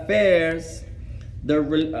affairs, the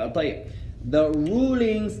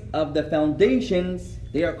rulings of the foundations,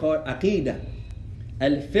 they are called عقيدة.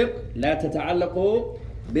 الفقه لا تتعلق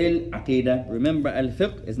بالعقيدة. Remember,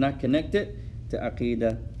 الفقه is not connected to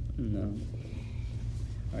عقيدة. No.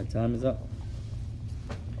 Our time is up.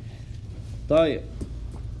 طيب.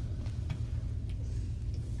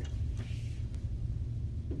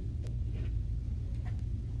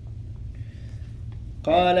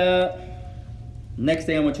 قال, next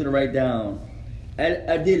thing I want you to write down,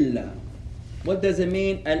 al-adilla. What does it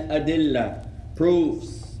mean, al-adilla?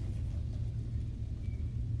 Proofs.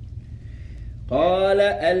 قال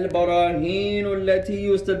البراهين التي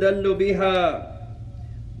يستدل بها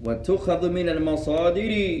وتؤخذ من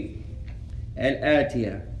المصادر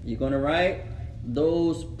الآتية. You're going to write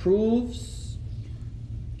those proofs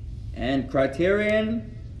and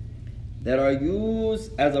criterion that are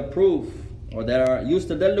used as a proof, or that are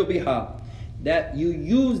yustadallu biha, that you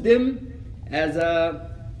use them as a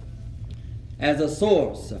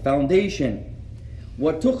source, a foundation.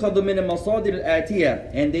 وَتُخَذُ مِنَ الْمَصَادِرِ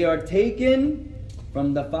الْآتِيَةِ, and they are taken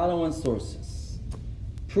from the following sources.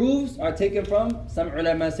 Proofs are taken from, some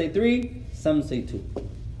ulama say 3, some say 2.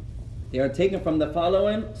 They are taken from the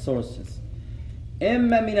following sources.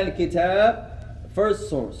 إِمَّا مِنَ الْكِتَابِ, first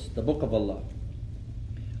source, the book of Allah.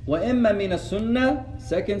 وَإِمَّا مِنَ السُنَّةِ,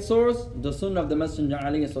 second source, the sunnah of the Messenger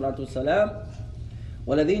عليه الصلاة والسلام.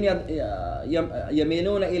 والذين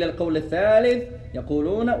يميلون إلى القول الثالث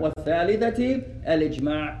يقولون والثالثة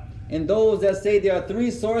الإجماع. And those that say there are 3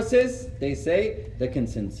 sources, they say the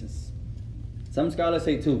consensus. Some scholars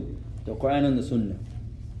say 2, the Quran and the Sunnah.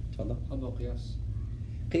 How about qiyas?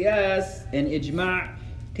 Qiyas and ijma'.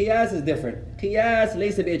 Qiyas is different. Qiyas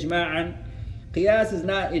ليس بإجماعا. Qiyas is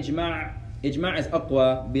not ijma'. Ijma' is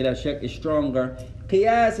aqwa, bila shak, is stronger.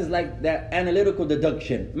 Qiyas is like that analytical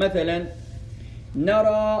deduction. مثلا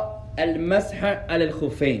نرى المسح على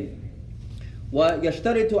الخفين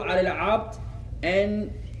ويشترط على العبد أن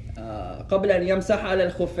قبل أن يمسح على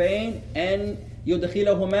الخفين أن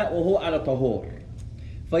يدخلهما وهو على طهور،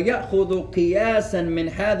 فيأخذ قياسا من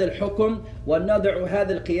هذا الحكم ونضع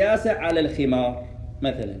هذا القياس على الخمار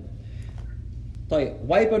مثلا. طيب,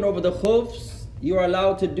 wiping over the khufs, you are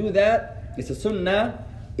allowed to do that. It's a sunnah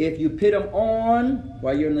if you put them on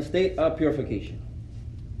while you're in a state of purification.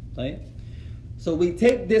 طيب. So we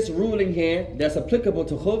take this ruling here that's applicable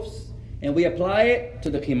to khufs and we apply it to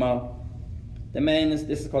the khimar. The man is,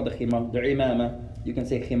 this is called the khimar, the imama. You can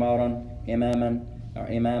say khimaran, imaman, or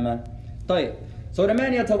imama. طيب. So the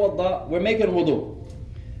man يتوضأ, we're making wudu.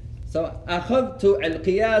 So أخذت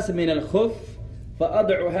القياس من الخف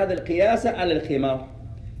فأضع هذا القياس على الخمار.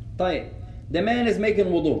 طيب. The man is making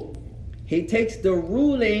wudu. He takes the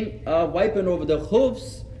ruling of wiping over the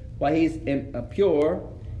khufs while he's pure,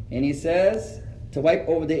 and he says to wipe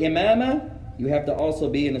over the imama, you have to also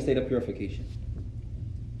be in a state of purification.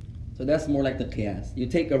 So that's more like the qiyas. You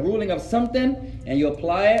take a ruling of something and you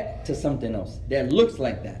apply it to something else that looks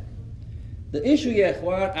like that. The issue, ya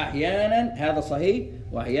ikhwan, أحيانا هذا صحيح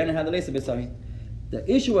وأحيانا هذا ليس بصحيح. The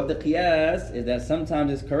issue of the qiyas is that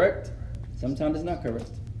sometimes it's correct, sometimes it's not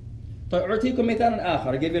correct. طيب, أعطيكم مثال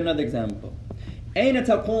آخر. I'll give you another example. أين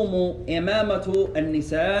تقوم إمامة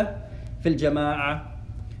النساء في الجماعة?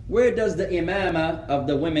 Where does the imama of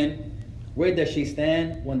the women, where does she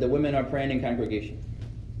stand when the women are praying in congregation?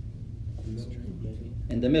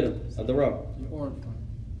 In the middle of the row. Or in front.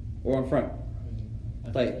 Or in front.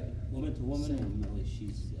 طيب. Woman to woman, or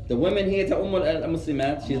she's The women here تأم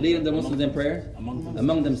المسلمات, she's leading the Muslims in prayer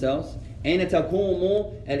among themselves. أين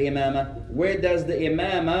تقوم الإمامة? Where does the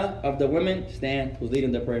imama of the women stand who's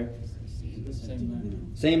leading the prayer?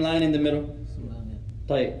 Same line in the middle.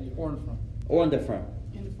 طيب. Or in front. Or in the front.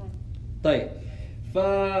 In the front. طيب.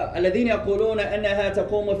 فالذين يقولون أنها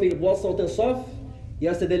تقوم في وسط الصف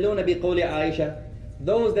يستدلون بقول عائشة.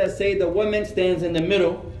 Those that say the woman stands in the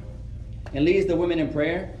middle, and leads the women in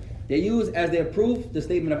prayer, they use as their proof the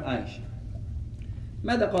statement of Aisha.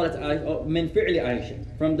 ماذا قالت عائشة؟ من فعل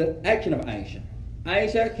عائشة, from the action of Aisha.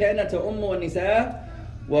 عائشة كانت أم النساء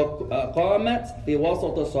وقامت في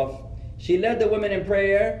وسط الصف. She led the women in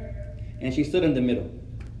prayer and she stood in the middle.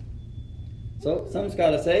 So some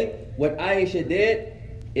scholars say what Aisha did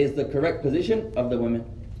is the correct position of the women.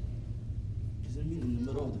 Does it mean in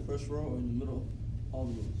the middle of the first row or in the middle of all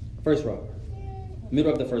the rows? First row.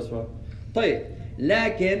 Middle of the first row. طيب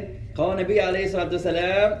لكن قال النبي عليه الصلاة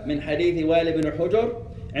والسلام من حديث وائل بن حجر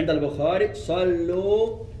عند البخاري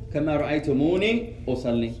صلوا كما رأيتموني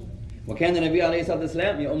أصلي. وكان النبي عليه الصلاة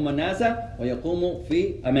والسلام يؤم الناس ويقوم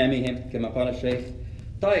في أمامهم كما قال الشيخ.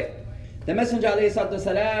 طيب, the Messenger عليه الصلاة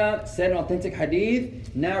والسلام said an authentic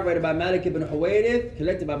hadith narrated by Malik ibn Huwayrith,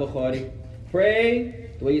 collected by Bukhari.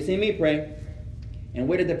 Pray the way you see me pray. And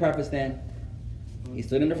where did the Prophet stand? He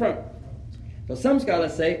stood in the front. So some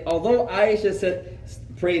scholars say, although Aisha said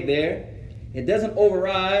pray there, it doesn't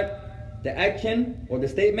override the action or the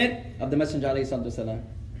statement of the Messenger alayhi salatu wasalam.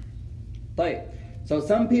 طيب. So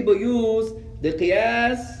some people use the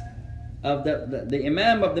qiyas of the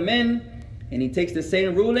imam of the men, and he takes the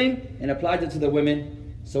same ruling and applies it to the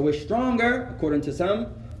women. So it's stronger, according to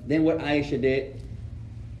some, than what Aisha did.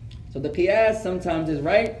 So the qiyas sometimes is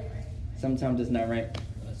right, sometimes it's not right.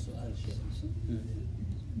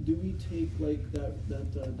 Do we take like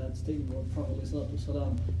that statement of Prophet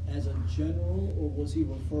ﷺ as a general, or was he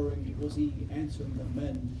answering the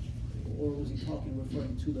men, or was he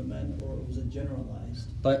referring to the men, or was it generalized?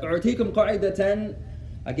 طيب أعطيكم قاعدة,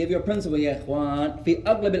 I give you a principle يا إخوان. في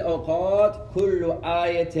أغلب الأوقات كل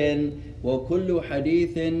آية وكل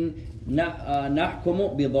حديث نحكم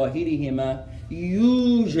بظاهرهما.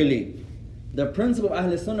 Usually, the principle of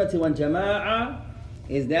Ahl Sunnah wal Jama'ah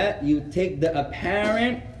is that you take the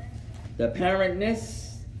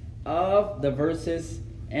apparentness of the verses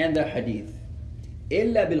and the hadith.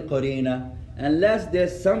 إلا بالقرينة, unless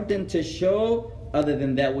there's something to show other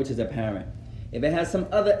than that which is apparent. If it has some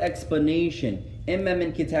other explanation, إما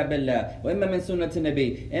من كتاب الله وإما من سنة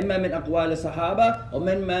النبي إما من أقوال الصحابة أو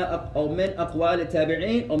من أقوال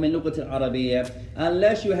التابعين أو من لغة العربية.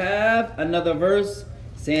 Unless you have another verse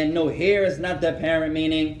saying no, here is not the apparent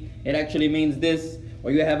meaning, it actually means this. Or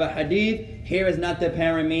you have a hadith, here is not the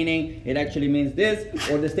apparent meaning, it actually means this.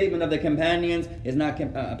 Or the statement of the companions is not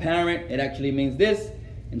apparent, it actually means this,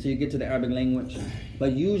 until you get to the Arabic language.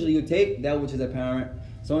 But usually you take that which is apparent.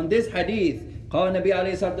 So in this hadith, قال النبي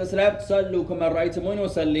عليه الصلاة والسلام صلوا كما رأيتموني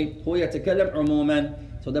أصلي. هو يتكلم عموما.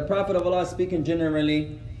 So the Prophet of Allah is speaking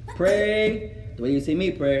generally. Pray the way you see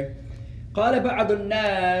me pray. قال بعض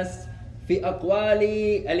الناس في أقوال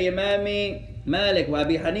الإمام مالك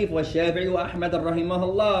وأبي حنيفة والشافعي وأحمد رحمه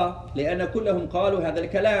الله لأن كلهم قالوا هذا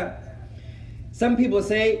الكلام. Some people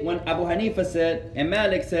say when Abu Hanifa said and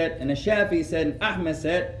Malik said and the Shafi said and Ahmed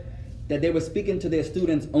said that they were speaking to their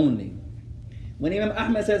students only. When Imam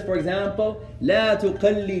Ahmed says, for example, لا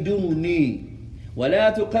تقلدوني ولا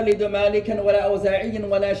تقلدوا مالكا ولا أوزاعيا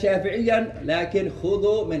ولا شافعيا لكن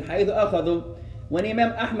خذوا من حيث أخذوا. When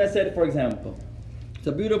Imam Ahmed said, for example, it's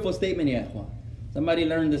a beautiful statement, ya ikhwan. Somebody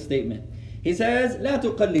learned this statement. He says, لا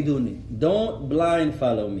تقلدوني, don't blind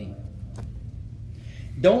follow me.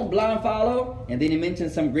 Don't blind follow, and then he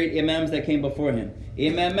mentions some great imams that came before him.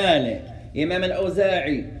 Imam Malik, Imam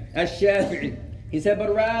Al-Awza'i, Al-Shafi'i. He said,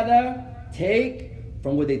 but rather take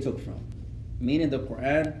from where they took from, meaning the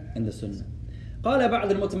Quran and the Sunnah. قال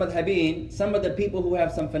بعض المتمذهبين, some of the people who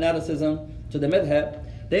have some fanaticism to the madhab,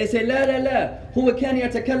 they say لا لا لا هو كان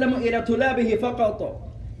يتكلم إلى طلابه فقط.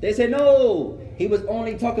 They say no, he was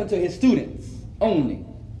only talking to his students only.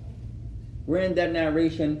 Where in that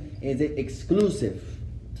narration is it exclusive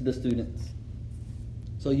to the students?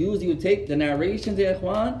 So usually you take the narrations يا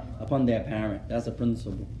إخوان upon their parent. That's a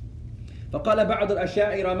principle. فقال بعض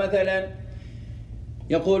الأشاعرة مثلا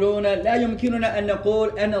يقولون لا يمكننا أن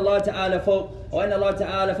نقول أن الله تعالى فوق أو أن الله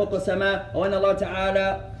تعالى فوق السماء أو أن الله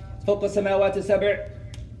تعالى فوق السماوات السبع.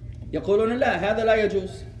 يقولون لا هذا لا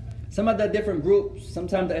يجوز. Some of the different groups,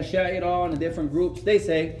 sometimes the Asha'ira and the different groups, they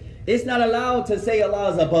say it's not allowed to say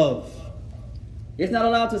Allah is above. It's not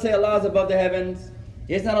allowed to say Allah is above the heavens.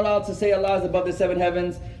 It's not allowed to say Allah is above the seven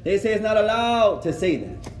heavens. They say it's not allowed to say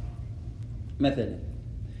that. مثلا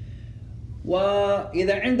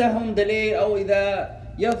وإذا عندهم دليل أو إذا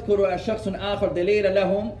يذكر الشخص آخر دليل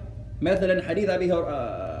لهم مثلا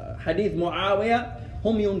حديث معاوية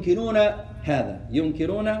هم ينكرون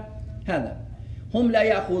هذا هم لا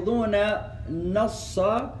يأخذون نص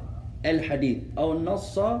الحديث أو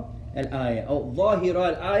نص الآية أو ظاهر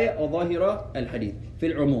الآية أو ظاهر الحديث في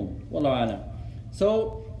العموم والله أعلم.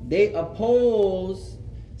 So they oppose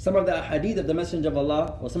some of the hadith of the Messenger of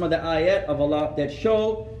Allah, or some of the ayat of Allah that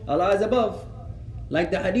show Allah is above. Like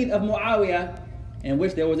the hadith of Muawiyah, in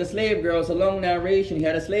which there was a slave girl. It's a long narration. He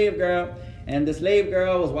had a slave girl, and the slave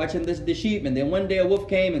girl was watching the sheep, and then one day a wolf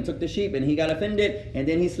came and took the sheep, and he got offended, and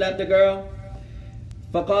then he slapped the girl.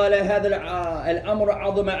 فقال هذا الأمر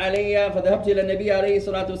عظم علي فذهبت إلى النبي عليه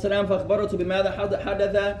الصلاة والسلام فأخبرته بماذا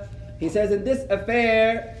حدث. He says, and this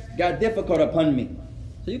affair got difficult upon me.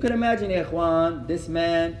 So you can imagine, ya ikhwan, this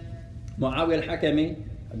man, Muawiyah al-Hakami,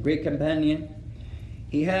 a great companion,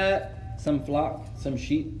 he had some flock, some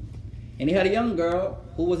sheep, and he had a young girl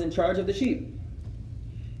who was in charge of the sheep.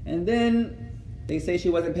 And then they say she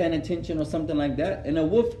wasn't paying attention or something like that, and a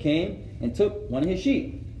wolf came and took one of his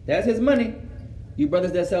sheep. That's his money. You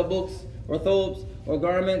brothers that sell books or thobes or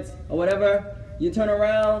garments or whatever, you turn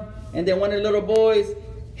around and then one of the little boys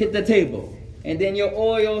hit the table, and then your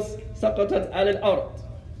oils سقطت على الأرض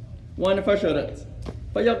وانفجرت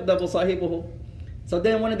فيغضب صاحبه. So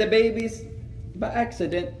then one of the babies, by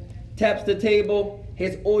accident, taps the table,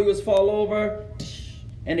 his oils fall over,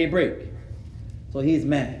 and they break. So he's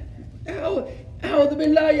mad. أعوذ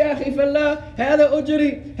بالله يا أخي في الله هذا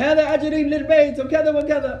أجري هذا أجري للبيت وكذا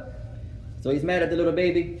وكذا. So he's mad at the little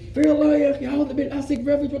baby. Fear Allah ya أخي أعوذ بالله I seek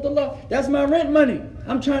refuge with Allah. That's my rent money.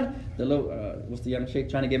 I'm trying. The little what's the young sheikh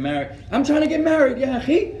trying to get married? I'm trying to get married, ya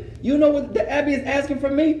أخي. You know what the Abbey is asking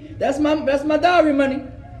from me? That's my dowry money.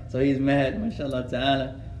 So he's mad, mashallah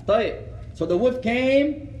ta'ala. So the wolf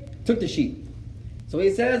came, took the sheep. So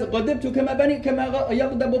he says, غضبت كما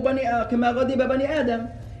يغضب كما غضب بني آدم.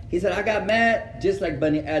 He said, I got mad just like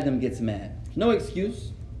Bani Adam gets mad. No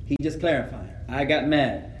excuse. He just clarified. I got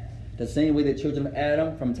mad. The same way the children of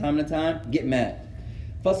Adam from time to time get mad.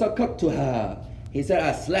 فَسَكَّتُهَا. He said,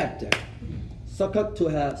 I slapped her.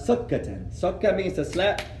 سَكَّتُهَا سَكَّةً. Sakka means to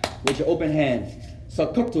slap with your open hand.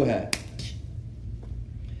 سَكَّتُهَا.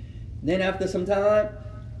 Then after some time,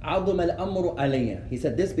 عَظُمَ الْأَمْرُ عَلَيَّ. He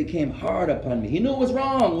said, this became hard upon me. He knew it was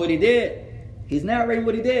wrong, what he did. He's narrating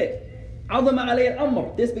what he did. عَظُمَ عَلَيَّ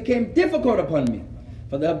الْأَمْرُ. This became difficult upon me.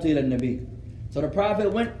 فَذَهَبْتُ إِلَى النَّبِيِّ. So the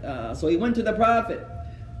Prophet went, he went to the Prophet,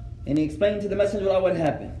 and he explained to the Messenger of Allah what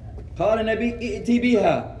happened. قَالَ النَّبِيِّ إِئْتِ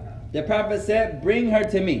بِهَا. The Prophet said, bring her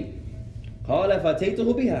to me. قَالَ فَأَتَيْتُهُ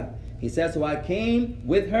بِهَا. He said, so I came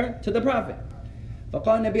with her to the Prophet.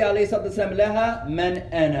 فَقَالَ النَّبِيُّ عَلَيْهِ الصَّلَاةُ وَالسَّلَامُ لَهَا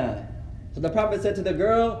مَنْ أَنَا. So the Prophet said to the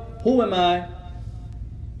girl, who am I?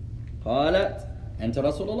 قالت أنت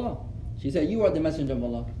رسول الله. She said, you are the Messenger of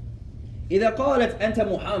Allah. إذا قالت أنت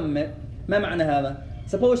محمد ما معنى هذا?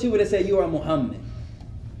 Suppose she would have said, you are Muhammad.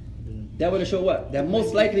 That would have shown what? That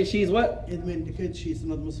most likely she's what? It indicates she's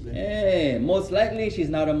not Muslim. Hey, most likely she's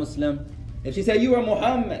not a Muslim. If she said, you are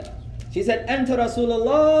Muhammad, she said, أنت رسول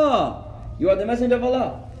الله. You are the Messenger of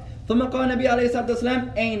Allah. ثم قال النبي عليه الصلاة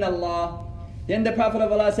والسلام أين الله. Then the Prophet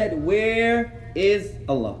of Allah said, where is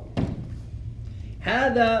Allah?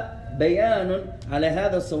 هذا بيان على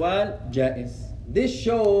هذا السؤال جائز. This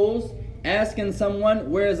shows asking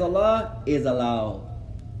someone where is Allah is allowed.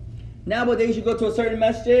 Nowadays you go to a certain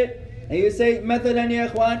masjid and you say مثلا يا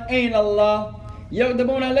إخوان أين الله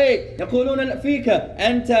يغضبون عليك يقولون فيك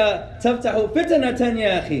أنت تفتح فتنة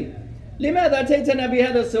يا أخي لماذا أتيتنا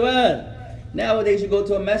بهذا السؤال. Nowadays you go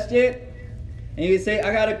to a masjid and you say,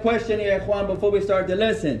 I got a question here, Ikhwan, before we start to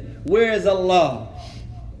listen. Where is Allah?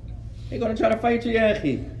 They're going to try to fight you, ya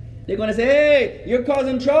akhi. They're going to say, hey, you're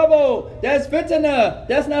causing trouble. That's fitna.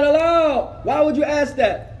 That's not allowed. Why would you ask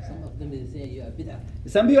that? Some of them is saying you are bid'ah.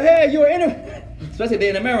 Some people, hey, you're innovative. Especially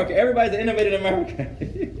they're in America. Everybody's an innovator in America.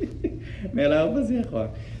 May Allah help us, ya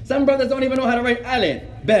ikhwan. Some brothers don't even know how to write alif,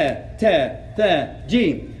 ba, ta, tha,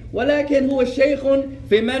 jim. ولكن هو شيخ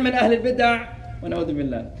في من أهل البدع ونعوذ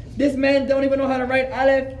بالله. This man don't even know how to write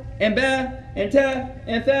alif and ba and ta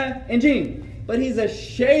and tha and jim. But he's a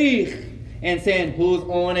sheikh and saying who's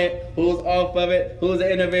on it, who's off of it, who's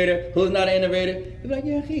an innovator, who's not an innovator. You're like,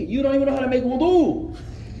 yeah, you don't even know how to make wudu.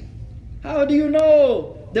 How do you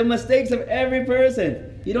know the mistakes of every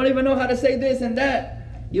person? You don't even know how to say this and that.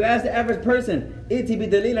 You ask the average person, ائتي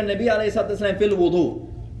بدليل النبي عليه الصلاة والسلام في الوضوء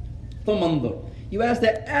ثم انظر. You ask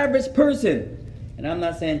the average person, and I'm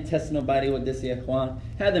not saying test nobody with this, ya ikhwan.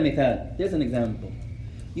 هذا مثال. There's an example.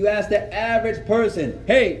 You ask the average person,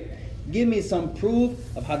 hey, give me some proof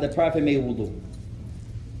of how the Prophet made wudu.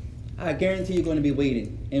 I guarantee you're going to be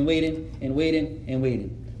waiting and waiting and waiting and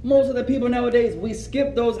waiting. Most of the people nowadays, we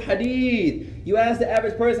skip those hadith. You ask the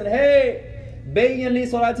average person, hey, bayyin li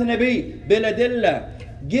salat nabi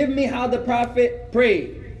biladillah. Give me how the Prophet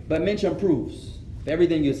prayed, but mention proofs of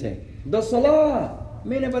everything you say. The salah.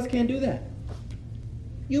 Many of us can't do that.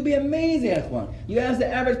 You'll be amazed, ikhwan. You ask the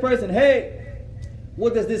average person, hey,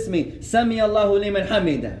 What does this mean? Sami Allahu liman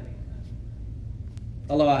hamida.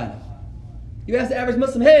 Allahu A'lam. You ask the average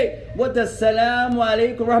Muslim, hey, what does Salamu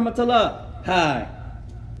Alaikum Rahmatullah? Hi.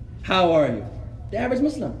 How are you? The average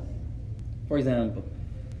Muslim, for example.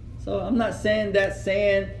 So I'm not saying that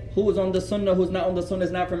saying who's on the Sunnah, who's not on the Sunnah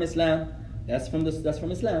is not from Islam. That's from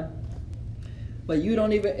Islam. But you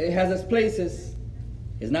don't even, it has its places.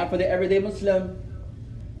 It's not for the everyday Muslim.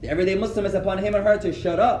 The everyday Muslim is upon him or her to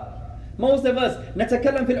shut up. Most of us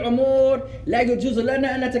نتكلم في الأمور لا يجوز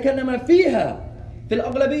لنا أن نتكلم فيها. في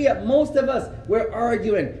الأغلبية, most of us, we're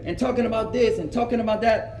arguing and talking about this and talking about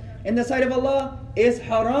that. In the sight of Allah, it's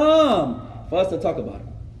haram for us to talk about it.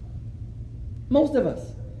 Most of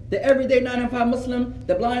us. The everyday 9 and 5 Muslim,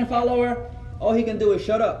 the blind follower, all he can do is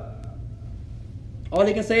shut up. All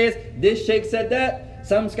he can say is, this sheikh said that,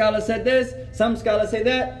 some scholars said this, some scholars say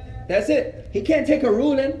that. That's it. He can't take a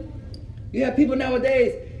ruling. You have people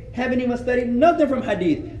nowadays haven't even studied nothing from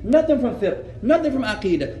hadith, nothing from fiqh, nothing from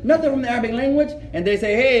aqidah, nothing from the Arabic language, and they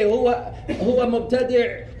say, hey, huwa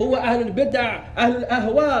mubtadi', huwa ahl al-bid'ah, ahl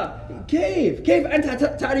al-ahwa. كيف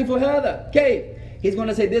أنت تعرف هذا? كيف? He's going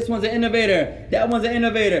to say this one's an innovator, that one's an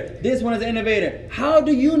innovator, this one is an innovator. How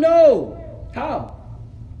do you know? How?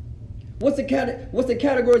 What's the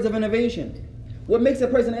categories of innovation? What makes a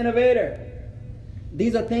person an innovator?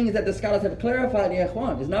 These are things that the scholars have clarified, ya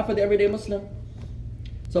ikhwan. It's not for the everyday Muslim.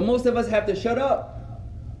 So most of us have to shut up.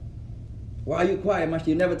 Why are you quiet,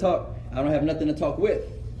 Master? You never talk. I don't have nothing to talk with.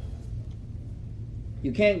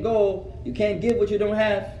 You can't go, you can't give what you don't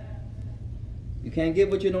have. You can't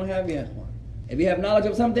give what you don't have, ya ikhwan. If you have knowledge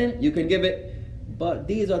of something, you can give it. But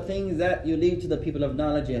these are things that you leave to the people of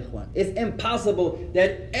knowledge, ya ikhwan. It's impossible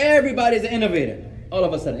that everybody's an innovator all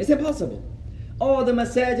of a sudden. It's impossible. All the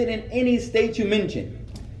masajid in any state you mention.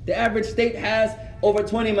 The average state has over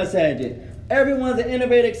 20 masajid. Everyone's an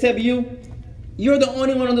innovator except you. You're the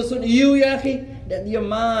only one on the sunnah. You, ya akhi, that your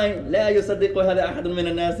mind, لا يصدق هذا أحد من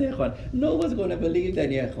الناس يا إخوان. No one's going to believe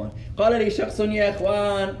that, ya إخوان. قال لي شخص يا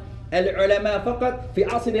إخوان العلماء فقط في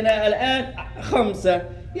عصرنا الآن 5.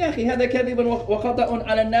 يا أخي هذا كذب وخطأ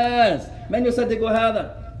على الناس. من يصدق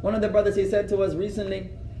هذا? One of the brothers, he said to us recently,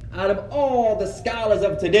 out of all the scholars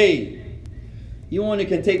of today, you only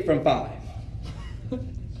can take from 5.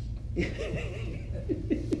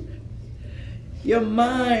 Your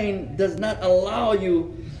mind does not allow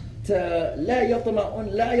you to لا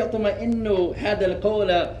يطمئن هذا القول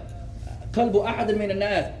قلب أحد من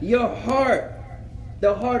الناس. Your heart,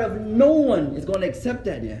 the heart of no one is going to accept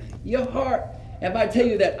that. Yeah. Your heart. If I tell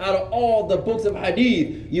you that out of all the books of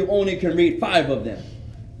hadith, you only can read 5 of them.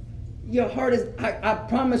 Your heart is, I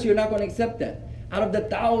promise you're not going to accept that. Out of the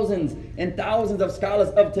thousands and thousands of scholars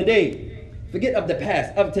of today, forget of the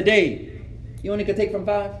past, of today, you only can take from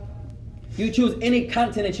 5. You choose any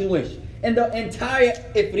continent you wish. In the entire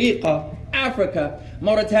Africa, Africa,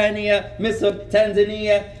 Mauritania, Misr,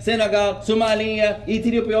 Tanzania, Senegal, Somalia,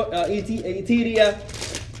 Ethiopia,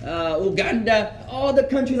 Uganda, all the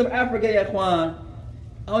countries of Africa, ya ikhwan,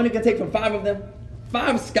 I only can take from 5 of them.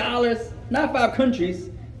 5 scholars, not 5 countries,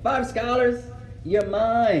 5 scholars. Your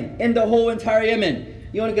mind. In the whole entire Yemen,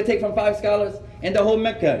 you only can take from 5 scholars. In the whole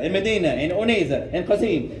Mecca, and Medina, and Unayza, and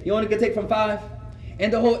Qasim, you only can take from 5. In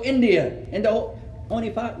the whole India, in the whole, only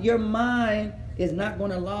 5. Your mind is not going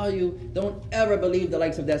to allow you. Don't ever believe the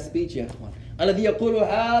likes of that speech, ya ikhwan. الذي يقول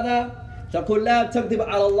هذا تقول لا تكذب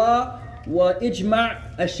على الله وإجمع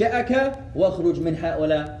أشياءك واخرج من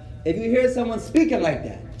هؤلاء. If you hear someone speaking like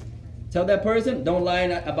that, tell that person, don't lie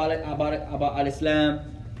about Al-Islam.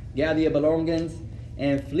 Gather your belongings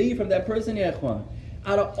and flee from that person, ya ikhwan.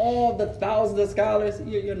 Out of all the thousands of scholars,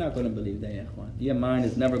 you're not going to believe that, ya ikhwan. Your mind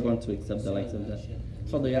is never going to accept the likes of that.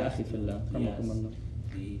 تفضل يا أخي في الله. رحمكم الله.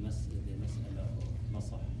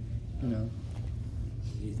 No.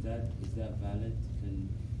 Is that valid? Can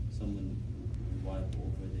someone wipe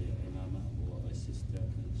over the imama, or a sister,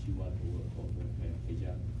 can she wipe over her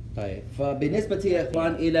hijab? طيب فبالنسبة يا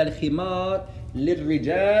إخوان إلى الخمار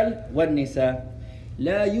للرجال والنساء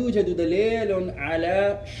لا يوجد دليل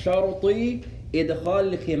على شرط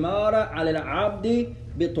إدخال الخمار على العبد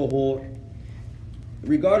بطهور.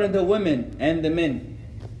 Regarding the women and the men,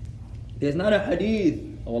 there's not a hadith,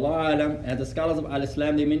 Allah alam, as the scholars of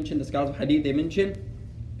Al-Islam they mention, the scholars of hadith they mention,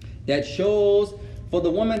 that shows for the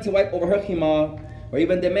woman to wipe over her khimar, or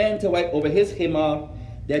even the man to wipe over his khimar,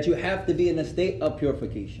 that you have to be in a state of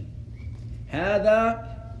purification. هذا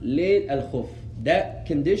للخف. That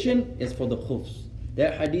condition is for the khufs.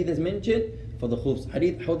 That hadith is mentioned for the khufs.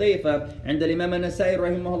 Hadith Hudayfa عند الإمام النسائي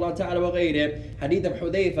رحمه الله تعالى وغيره. Hadith of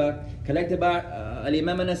Hudayfa collected by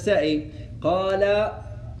الإمام النسائي قال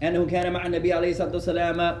أنه كان مع النبي عليه الصلاة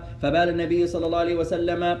والسلام فبال النبي صلى الله عليه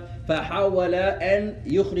وسلم فحاول أن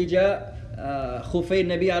يخرج خفي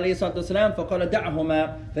النبي عليه الصلاة والسلام فقال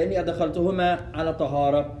دعهما فإني أدخلتهما على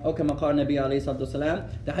طهارة أو كما قال النبي عليه الصلاة والسلام.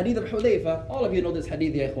 The hadith of Hudayfa, all of you know this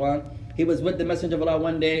hadith يا إخوان. He was with the Messenger of Allah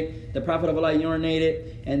one day, the Prophet of Allah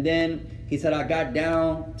urinated, and then he said, I got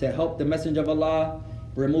down to help the Messenger of Allah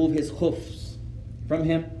remove his khufs from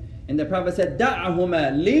him. And the Prophet said,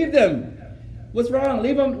 da'ahuma, leave them. What's wrong?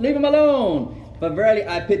 Leave them alone. But verily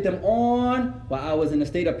I put them on while I was in a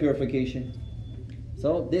state of purification.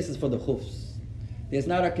 So this is for the khufs. There's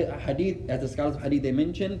not a hadith, as the scholars of hadith they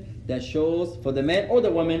mentioned, that shows for the man or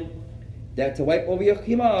the woman that to wipe over your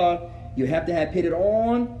khimar, you have to have put it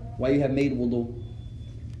on while you have made wudu.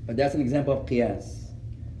 But that's an example of qiyas.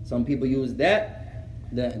 Some people use that,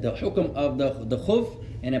 the hukm of the khuf,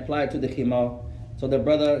 and apply it to the khimar. So the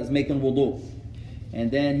brother is making wudu, and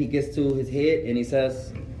then he gets to his head and he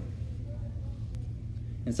says,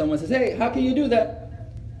 and someone says, hey, how can you do that?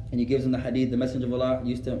 And he gives him the hadith. The Messenger of Allah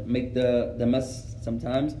used to make the mess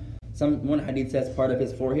sometimes. One hadith says part of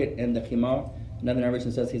his forehead and the khimar. Another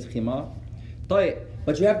narration says his khimar.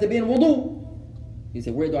 But you have to be in wudu. He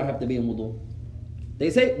said, where do I have to be in wudu? They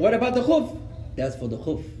say, what about the khuf? That's for the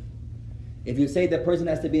khuf. If you say the person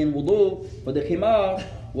has to be in wudu for the khimar,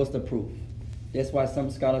 what's the proof? That's why some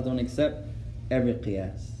scholars don't accept every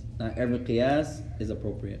qiyas. Not every qiyas is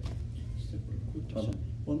appropriate.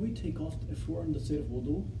 When we take off, if we're in the state of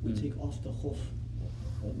wudu, we take off the khuf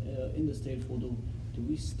in the state of wudu, do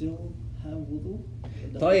we still have wudu?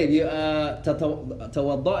 طيب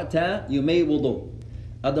توضأت, you made wudu.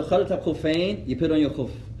 أدخلت الخفين, you put on your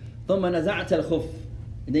khuf. ثم نزعت الخف,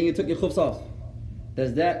 and then you took your khufs off.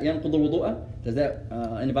 Does that ينقض الوضوء? Does that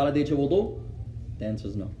invalidate your wudu? The answer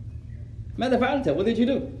is no. ماذا فعلت? What did you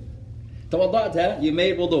do? توضأت, you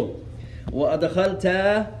made wudu.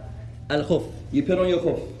 وأدخلت الخف, you put on your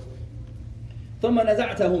khuf. ثم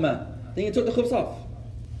نزعتهما, then you took the khufs off.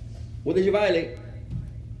 What did you violate?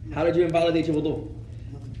 How did you invalidate your wudu?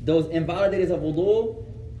 Those invalidators of wudu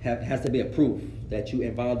has to be a proof that you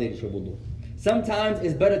invalidated your wudu. Sometimes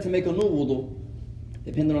it's better to make a new wudu,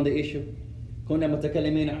 depending on the issue. كنا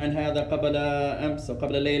متكلمين عن هذا قبل أمس أو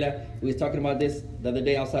قبل الليلة. We was talking about this the other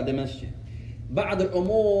day outside the masjid. بعض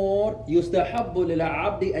الأمور يستحب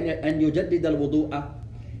للعبد أن يجدد الوضوء.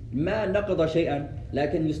 ما نقض شيئا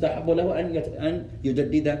لكن يستحب له أن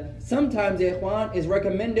يجدد. Sometimes يا إخوان it's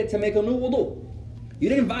recommended to make a new wudu. You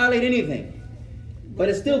didn't violate anything, but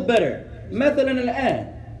it's still better. مثلا الآن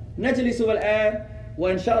نجلس الآن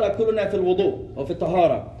وإن شاء الله كلنا في الوضوء أو في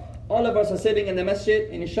الطهارة. All of us are sitting in the masjid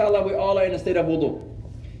and inshallah we all are in a state of wudu.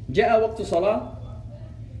 جاء وقت صلاة,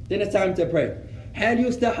 then it's time to pray. هل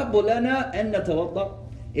يستحب لنا أن نتوضأ?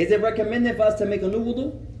 Is it recommended for us to make a new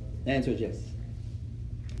wudu? The answer is yes.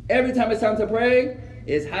 Every time it's time to pray,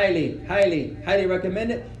 it's highly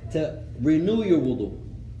recommended to renew your wudu,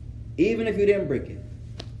 even if you didn't break it.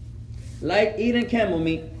 Like eating camel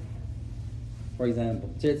meat, for example.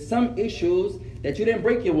 So it's some issues that you didn't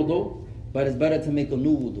break your wudu, but it's better to make a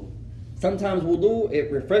new wudu. Sometimes wudu,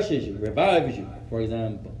 it refreshes you, revives you, for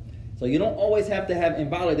example. So you don't always have to have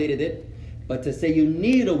invalidated it, but to say you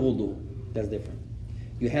need a wudu, that's different.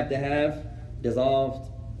 You have to have dissolved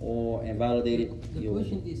or invalidated your wudu. The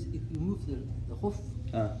question is, if you move the khuf,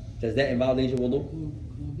 does that invalidate your wudu? Can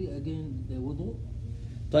you be again the wudu?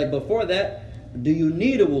 So before that, do you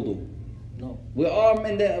need a wudu? No. We're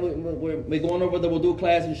going over the wudu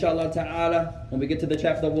class, inshallah ta'ala, when we get to the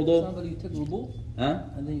chapter of wudu. Somebody took wudu,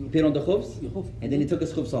 And then you put on the khufs, and then he took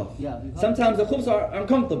his khufs off. Yeah, sometimes the khufs are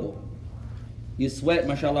uncomfortable. You sweat,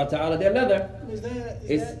 mashallah ta'ala, they're leather. Is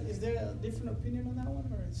there a different opinion on that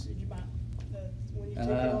one, or it's ijma' that when you take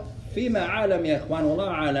it off? فيما عالم يا إخوان والله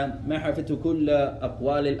عالم ما حفظت كل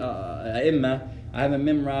أقوال الأئمة. I haven't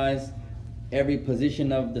memorized every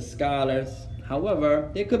position of the scholars. However,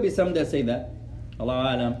 there could be some that say that,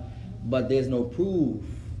 Allah alam, but there's no proof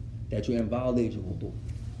that you invalidate your wudu.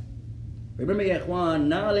 Remember, ya ikhwan,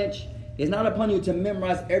 knowledge is not upon you to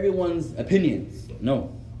memorize everyone's opinions,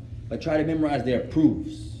 no, but try to memorize their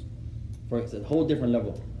proofs. For it's a whole different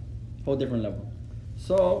level,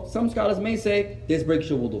 So some scholars may say this breaks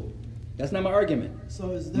your wudu. That's not my argument.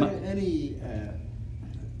 So is there any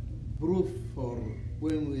proof for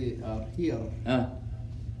when we are here?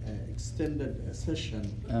 Extended session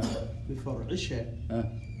before Isha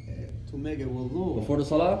to make a wudu before the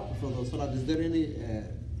salah. Is there any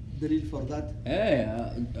دليل for that?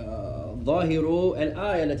 ظاهر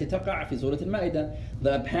الآية التي تقع في سورة المائدة.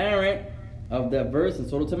 The apparent of the verse in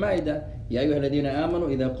سورة المائدة يا أيها الذين آمنوا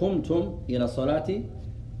إذا قمتم إلى الصلاة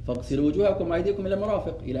فاغسلوا وجوهكم وأيديكم إلى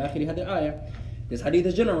المرافق إلى آخر هذه الآية. This hadith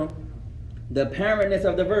is general. The apparentness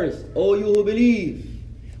of the verse, O you who believe,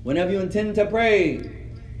 whenever you intend to pray,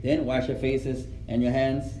 then wash your faces and your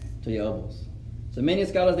hands to your elbows. So many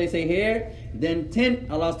scholars, they say here, the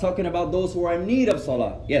intent, Allah's talking about those who are in need of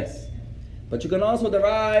salah. Yes. But you can also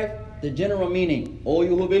derive the general meaning. O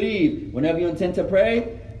you who believe, whenever you intend to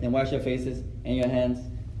pray, then wash your faces and your hands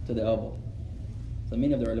to the elbow. So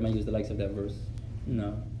many of the ulama use the likes of that verse.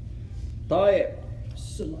 No. طيب.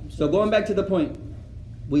 So going back to the point,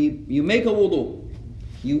 you make a wudu.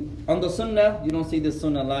 On the sunnah, you don't see this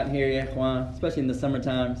sunnah a lot here, ya ikhwan, especially in the summer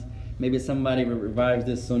times. Maybe somebody revives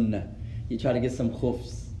this sunnah. You try to get some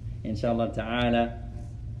khufs, inshallah ta'ala.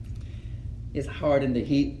 It's hard in the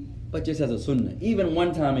heat, but just as a sunnah. Even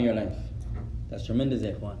one time in your life. That's tremendous,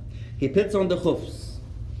 ya ikhwan. He puts on the khufs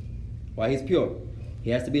while he's pure.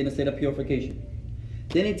 He has to be in a state of purification.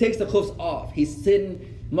 Then he takes the khufs off. He's sitting,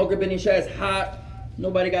 Maghrib and Isha is hot.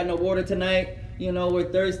 Nobody got no water tonight. You know, we're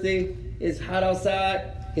thirsty. It's hot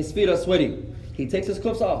outside. His feet are sweating. He takes his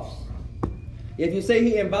khufs off. If you say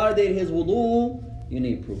he invalidated his wudu, you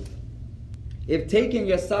need proof. If taking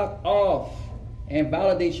your sock off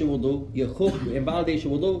invalidates your wudu, your khuf invalidates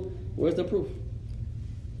your wudu, where's the proof?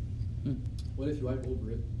 What if you wipe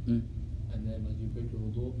over it, and then like you break your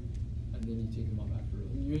wudu, and then you take them off after?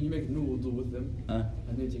 You make a new wudu with them,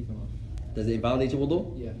 and then you take them off. Does it invalidate your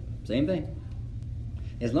wudu? Yeah. Same thing.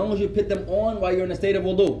 As long as you put them on while you're in a state of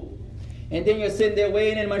wudu, and then you're sitting there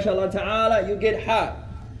waiting, and mashallah ta'ala, you get hot.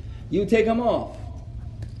 You take them off.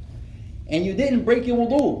 And you didn't break your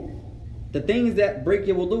wudu. The things that break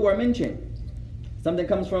your wudu are mentioned. Something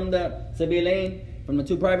comes from the sabilain, from the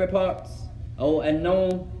two private parts. Oh, and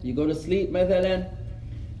no, you go to sleep, mathalan.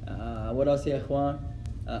 What else here, ikhwan?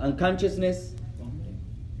 Unconsciousness.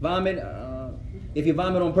 Vomit. If you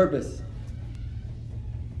vomit on purpose.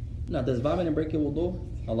 No, does vomiting break your wudu?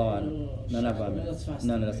 Allah. No, not vomit.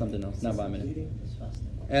 No, that's something else. Not vomiting.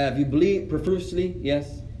 If you bleed profusely,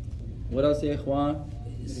 yes. What else here, ikhwan?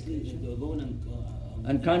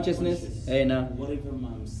 Unconsciousness. Hey, now. What if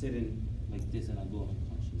I'm sitting like this and I go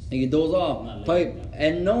unconscious? And you doze off. Type.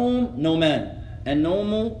 And no man. And no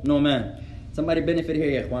man. Somebody benefit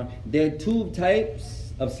here, ya ikhwan. There are two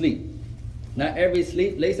types of sleep. Not every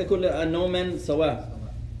sleep. ليس كل النوم سواء.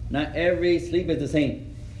 Not every sleep is the same.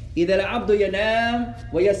 إذا العبد ينام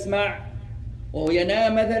ويسمع وهو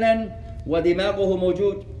ينام مثلا ودماغه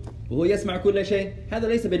موجود وهو يسمع كل شيء هذا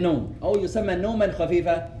ليس بالنوم أو يسمى نوما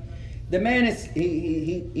خفيفا. The man is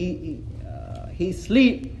he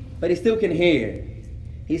sleep, but he still can hear.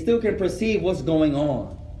 He still can perceive what's going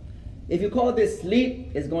on. If you call this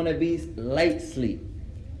sleep, it's going to be light sleep.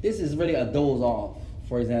 This is really a doze off,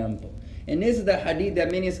 for example. And this is the hadith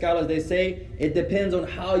that many scholars, they say, it depends on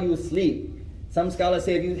how you sleep. Some scholars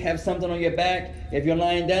say if you have something on your back, if you're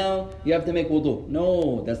lying down, you have to make wudu.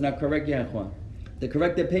 No, that's not correct, ya ikhwan. The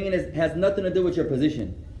correct opinion has nothing to do with your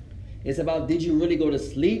position. It's about, did you really go to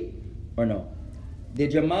sleep or no?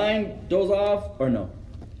 Did your mind doze off or no?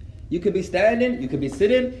 You could be standing, you could be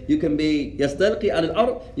sitting, you can be yastalqi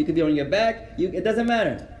al-ard, you could be on your back, it doesn't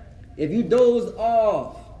matter. If you doze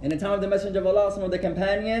off, in the time of the Messenger of Allah, some of the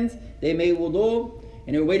companions, they made wudu,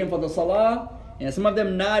 and they were waiting for the salah, and some of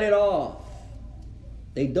them nodded off.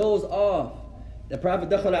 They dozed off. The Prophet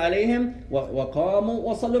دخل عليهم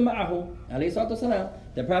وقاموا وصلوا معه عليه الصلاة والسلام.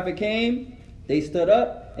 The Prophet came, they stood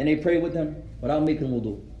up, and they prayed with him without making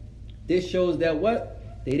wudu. This shows that what?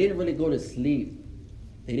 They didn't really go to sleep.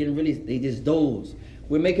 They just dozed.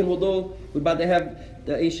 We're making wudu, we're about to have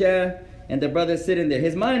the Isha, and the brother sitting there.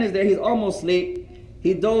 His mind is there, he's almost asleep.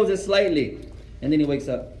 He dozes slightly, and then he wakes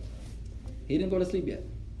up. He didn't go to sleep yet.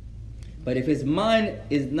 But if his mind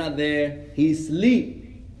is not there, he's asleep.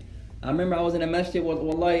 I remember I was in a masjid with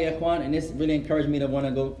Wallahi Ikhwan, and this really encouraged me to want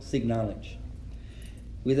to go seek knowledge.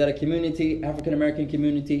 We was at a community, African American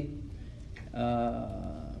community,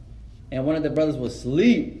 and one of the brothers was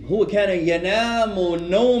asleep. هو كان ينام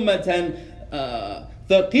نومة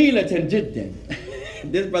ثقيلة جدا.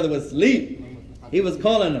 This brother was asleep. He was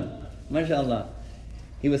calling him, mashallah.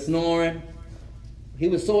 He was snoring. He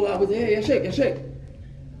was so loud. Hey, ya Sheikh, ya Sheikh.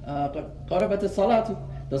 قربت الصلاة.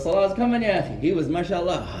 The salah is coming, ya akhi. He was,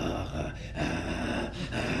 mashallah.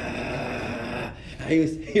 He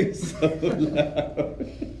was so loud.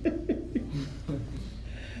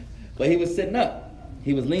 But he was sitting up.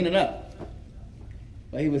 He was leaning up.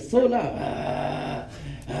 But he was so loud.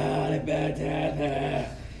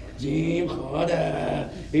 He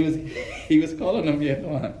was calling him, yeah,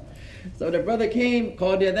 come on. So the brother came,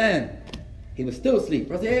 called the adhan. He was still asleep.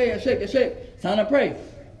 Brother, hey, ya Sheikh, it's time to pray.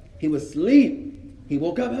 He was asleep. He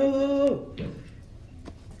woke up, oh.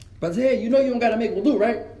 Brother, hey, you know you don't got to make wudu,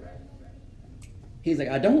 right? He's like,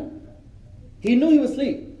 I don't. He knew he was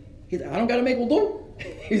asleep. He's like, I don't got to make wudu.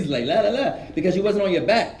 He's like, la la la, because you wasn't on your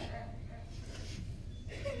back.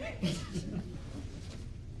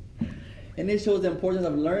 And this shows the importance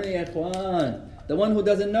of learning, ikhwan. The one who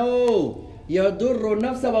doesn't know, يَضُرُّ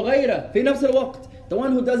النَّفْسَ وَغَيْرَ فِي نَفْسِ الْوَقْتِ. The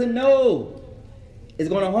one who doesn't know is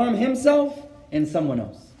going to harm himself and someone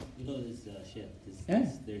else. You know,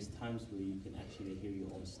 there's times where you can actually hear your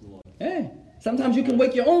own snore. Yeah. Sometimes you can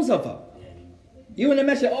wake your own self up. You in the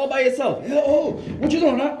masjid all by yourself. Oh, what you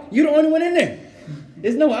doing, huh? You the only one in there.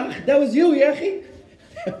 There's no, that was you, Yahi.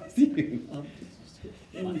 That was you.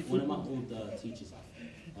 One of my old teachers,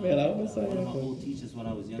 Man, I was one of my old teachers when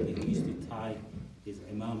I was younger, he used to tie his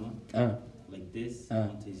imama like this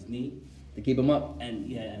onto his knee. To keep him up?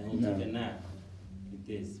 And and he'll take a nap like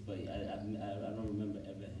this. But I don't remember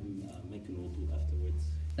ever him making wudu afterwards.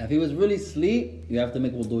 Now, if he was really asleep, you have to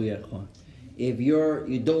make wudu, ya ikhwan. If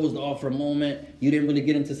you dozed off for a moment, you didn't really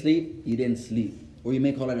get into sleep, you didn't sleep. Or you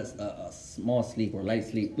may call it a small sleep or light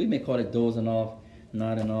sleep. We may call it dozing off,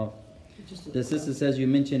 nodding off. The sister says, you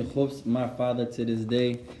mentioned khufs. My father to this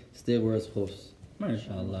day still wears khufs.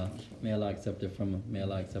 MashaAllah. May Allah accept it from him. May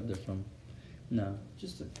Allah accept it from him. No.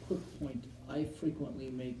 Just a quick point. I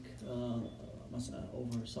frequently make mas'ala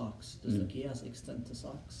over socks. Does the qiyas extend to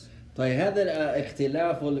socks? طيب هذا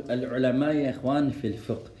اختلاف العلماء يا إخوان في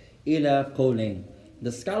الفقه إلى قولين.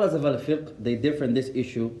 The scholars of al-fiqh, they differ in this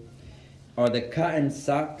issue. Are the cotton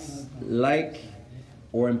socks like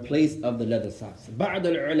or in place of the leather socks? بعض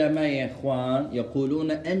العلماء يا إخوان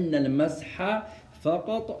يقولون أن المسح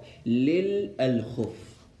فقط للخف.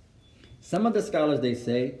 Some of the scholars, they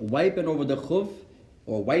say wiping over the khuf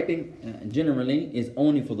or wiping generally is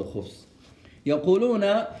only for the khufs. يقولون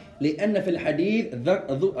لأن في الحديث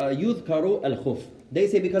يذكر الخف. They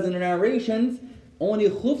say because in the narrations only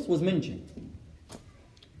khufs was mentioned.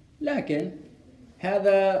 لكن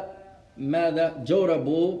هذا ماذا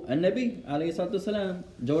جورب النبي عليه الصلاة والسلام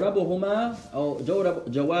جوربهما أو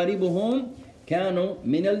جواربهم كانوا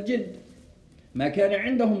من الجلد ما كان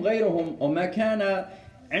عندهم غيرهم أو ما كان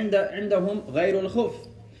عندهم غير الخف.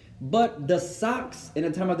 But the socks in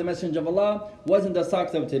the time of the Messenger of Allah wasn't the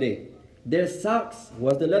socks of today. Their socks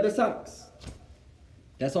was the leather socks.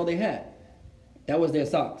 That's all they had. That was their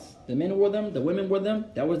socks. The men wore them, the women wore them,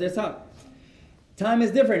 that was their sock. Time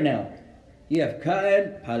is different now. You have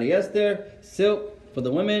cotton, polyester, silk for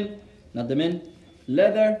the women, not the men,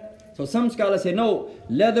 leather. So some scholars say, no,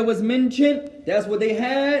 leather was mentioned, that's what they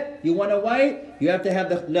had. You want to wipe, you have to have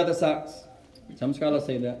the leather socks. Some scholars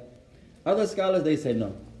say that. Other scholars, they say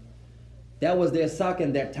no. That was their sock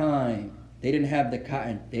in that time. They didn't have the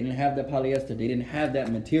cotton, they didn't have the polyester, they didn't have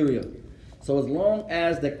that material. So as long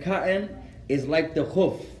as the cotton is like the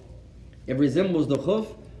khuf, it resembles the khuf,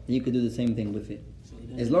 then you could do the same thing with it.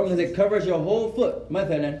 As long as it covers your whole foot.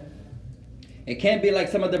 مثلا, it can't be like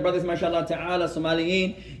some of the brothers, mashallah ta'ala,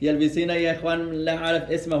 Somaliyin, يلبسين يا إخوان لا أعرف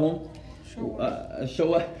اسمهم.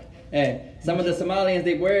 Some of the Somalians,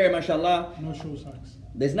 they wear, mashallah. No-show socks.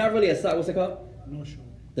 There's not really a sock, what's it called? No-show.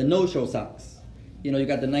 The no-show socks. You know, you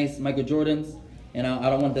got the nice Michael Jordans, and I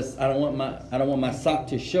don't want my sock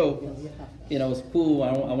to show. You know, it's cool.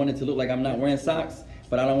 I want it to look like I'm not wearing socks,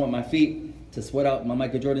 but I don't want my feet to sweat out my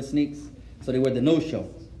Michael Jordan sneaks. So they wear the no-show.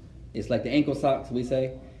 It's like the ankle socks, we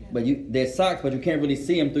say. But they're socks, but you can't really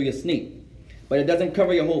see them through your sneak. But it doesn't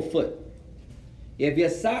cover your whole foot. If your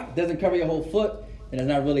sock doesn't cover your whole foot, then it's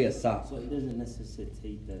not really a sock. So it doesn't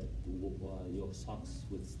necessitate that your socks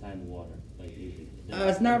withstand water. Like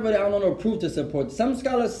it's not really, I don't know, proof to support. Some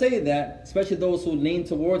scholars say that, especially those who lean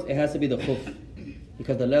towards it has to be the khuf.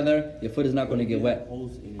 Because the leather, your foot is not going to get wet.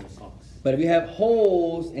 Holes in your socks. But if you have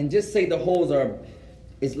holes, and just say the holes are,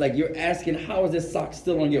 it's like you're asking, how is this sock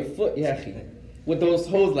still on your foot, yahi? With those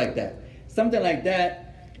holes like that. Something like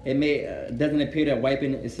that, it may doesn't appear that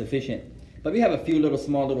wiping is sufficient. But we have a few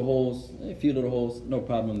small little holes, no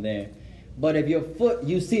problem there. But if your foot,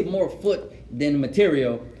 you see more foot than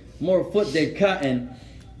material, more foot than cotton,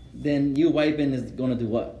 then you wiping is going to do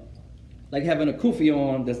what? Like having a kufi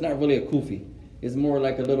on that's not really a kufi. It's more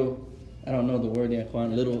like a little, I don't know the word there,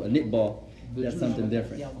 a knit ball. That's something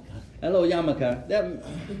different. Hello, yarmulke.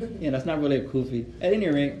 That's not really a kufi. At any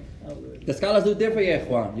rate, the scholars do differ, ya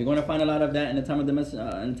ikhwan. You're going to find a lot of that in the time of the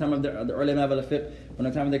early Minhaaj Al-Fiqh, from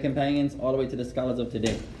the time of the companions, all the way to the scholars of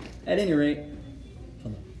today. At any rate,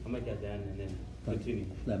 I'll make that down and then continue.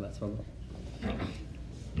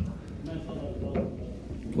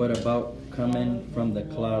 What about coming from the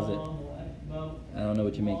closet? I don't know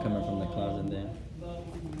what you mean coming from the closet there.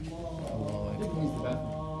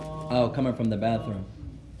 Oh, coming from the bathroom.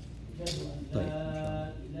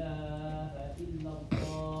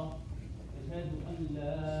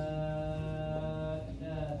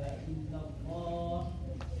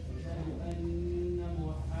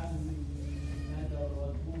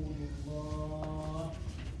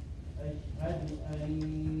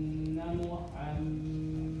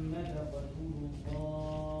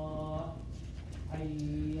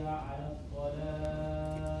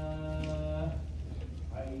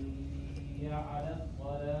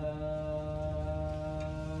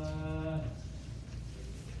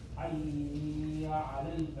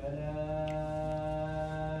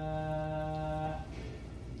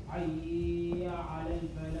 حي على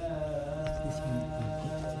الفلاح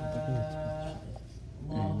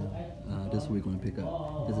This we're going to pick up.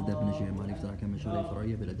 There's a definition here. معرفة الأحكام الشرعية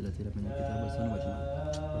الفرعية بالأدلة من الكتاب والسنة والإجماع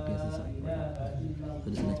والقياس الصحيح. So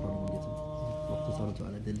this is the next part we're going to get to. واقتصرت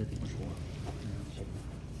على الأدلة المشهورة.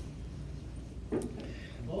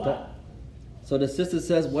 So the sister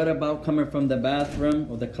says, what about coming from the bathroom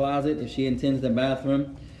or the closet if she intends the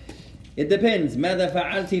bathroom? It depends. ماذا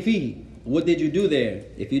فعلت فيه? What did you do there?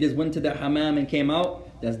 If you just went to the hammam and came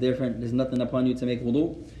out, that's different. There's nothing upon you to make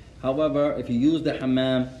wudu. However, if you use the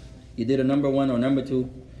hammam, you did a number 1 or number 2,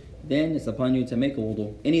 then it's upon you to make a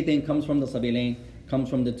wudu. Anything comes from the sabilain, comes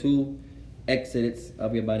from the 2 exits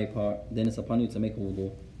of your body part, then it's upon you to make a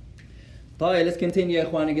wudu. Let's continue, ya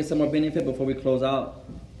ikhwan, and get some more benefit before we close out.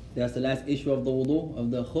 That's the last issue of the wudu,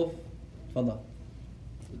 of the khuf. Fadda.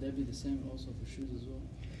 Would that be the same also for shoes as well?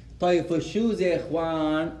 For shoes, ya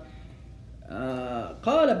ikhwan,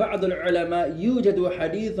 قال بعض العلماء يوجد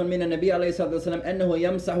حديث من النبي عليه الصلاة والسلام أنه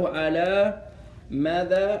يمسح على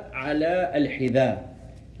ماذا؟ على الحذاء،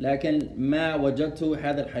 لكن ما وجدت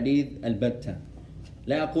هذا الحديث البتة.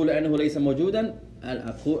 لا أقول أنه ليس موجودا،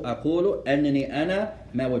 أقول أنني أنا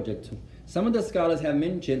ما وجدته. Some of the scholars have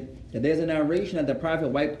mentioned that there's a narration that the Prophet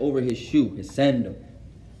wiped over his shoe, his sandal.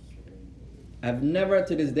 I've never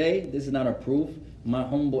to this day, this is not a proof, my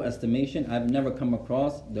humble estimation, I've never come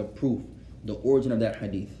across the proof, the origin of that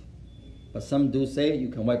hadith. But some do say you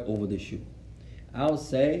can wipe over the shoe. I'll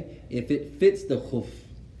say if it fits the khuf,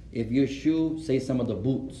 if your shoe, say some of the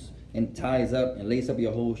boots, and ties up and lace up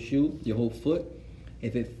your whole shoe, your whole foot,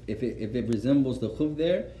 if it resembles the khuf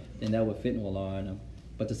there, then that would fit. Wallahu a'lam.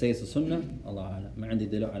 But to say it's a sunnah, Allah a'lam. ما عندي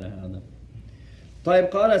دليل على هذا. طيب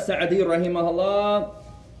قال السعدي رحمه الله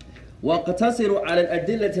وَقَتَصِرُ عَلَى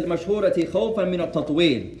الْأَدِلَّةِ الْمَشْهُورَةِ خَوْفًا مِنَ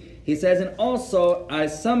التَّطْوِيلِ. He says, and also I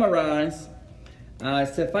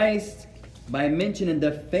sufficed by mentioning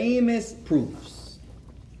the famous proofs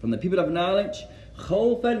from the people of knowledge,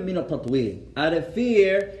 خَوْفًا مِنَ التَّطْوِيلِ, out of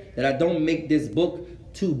fear that I don't make this book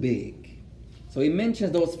too big. So he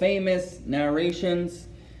mentions those famous narrations,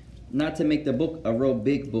 not to make the book a real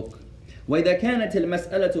big book. وإذا كانت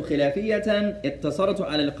المسألة خلافية اقتصرت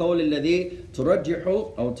على القول الذي ترجح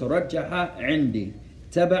أو ترجح عندي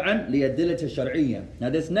تبعا للأدلة الشرعية. Now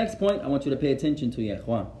this next point I want you to pay attention to, ya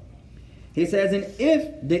ikhwan. He says, and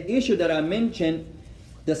if the issue that I mentioned,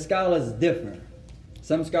 the scholars differ.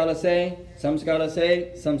 Some scholars say, some scholars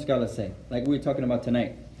say, some scholars say, like we were talking about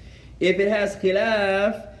tonight. If it has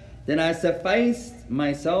khilaf, then I sufficed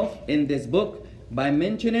myself in this book by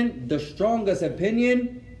mentioning the strongest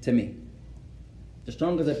opinion to me. The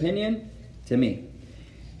strongest opinion to me.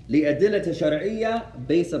 لأدلة شرعية,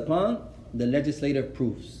 based upon the legislative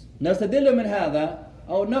proofs. نستدل من هذا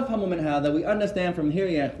أو نفهم من هذا, we understand from here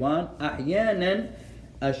يا إخوان, أحيانا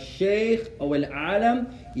الشيخ أو العالم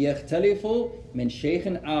يختلف من شيخ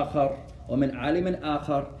آخر ومن عالم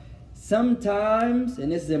آخر. Sometimes,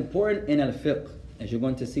 and this is important in al-fiqh, as you're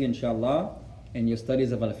going to see inshallah in your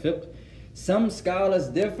studies of al-fiqh, some scholars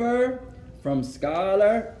differ from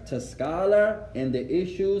scholar to scholar in the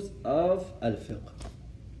issues of al-fiqh.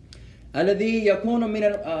 الذي يكون من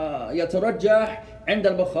يترجح عند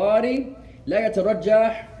البخاري لا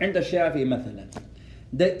يترجح عند الشافعي مثلا.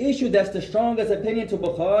 The issue that's the strongest opinion to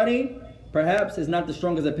Bukhari perhaps is not the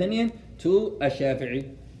strongest opinion to الشافعي.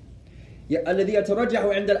 الذي يترجح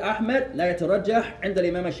عند الأحمد لا يترجح عند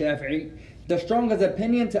الإمام الشافعي. The strongest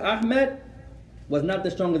opinion to Ahmed was not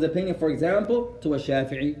the strongest opinion, for example, to a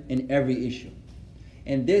Shafi'i in every issue.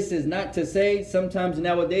 And this is not to say sometimes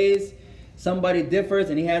nowadays somebody differs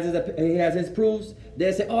and he has his proofs.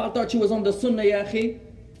 They say, oh, I thought you was on the Sunnah, ya akhi.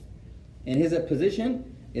 And his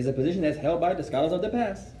position is a position that's held by the scholars of the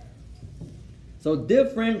past. So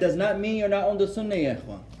different does not mean you're not on the Sunnah, ya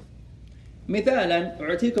ikhwan. مثالا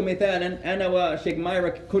أعطيكم مثالا أنا وشيخ مايرا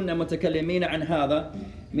كنا متكلمين عن هذا.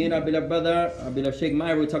 Me and our beloved brother, our beloved Sheikh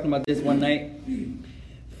Meyer, we were talking about this one night.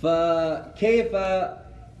 فكيف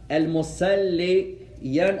المصلي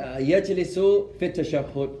يجلس في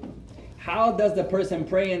التشهد? How does the person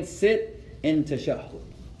praying sit in tashahhud?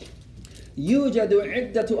 يوجد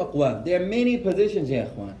عدة أقوال. There are many positions يا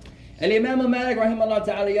إخوان. الإمام مالك رحمه الله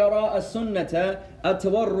تعالى يرى السنة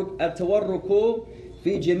التورك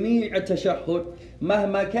في جميع التشهد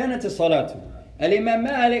مهما كانت الصلاة. الإمام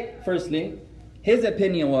مالك, firstly, his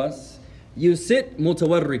opinion was, you sit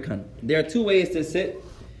mutawarrikan. There are 2 ways to sit.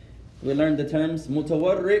 We learned the terms.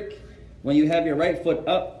 Mutawarrik, when you have your right foot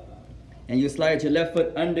up and you slide your left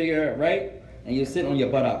foot under your right and you sit on your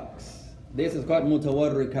buttocks. This is called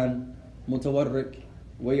mutawarrikan. Mutawarrik,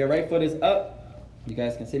 where your right foot is up. You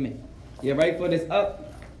guys can see me. Your right foot is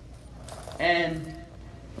up and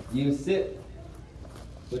You sit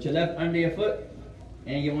with your left under your foot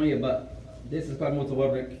and you're on your butt. This is called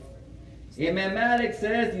mutawarrik. Imam Malik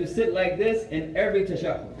says you sit like this in every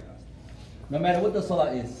tashahhud, no matter what the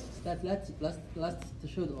salah is. That last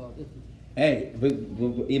tashahhud or if Hey,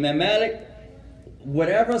 Imam Malik,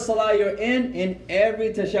 whatever salah you're in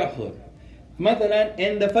every tashahhud. Mathalan,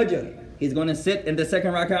 in the fajr, he's going to sit in the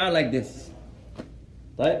second raka'ah like this.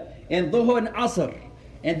 Right? In dhuhr and asr,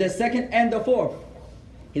 in the second and the fourth,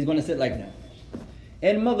 he's going to sit like that.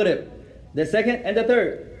 In maghrib, the second and the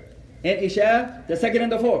third. In isha, the second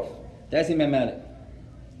and the fourth. That's Imam Malik.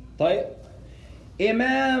 Right?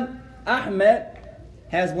 Imam Ahmed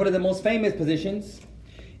has one of the most famous positions.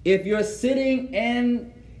 If you're sitting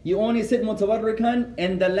and you only sit mutawarrikan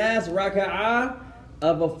in the last raka'ah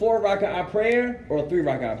of a 4 raka'ah prayer or a 3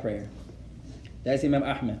 raka'ah prayer. That's Imam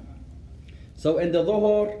Ahmed. So in the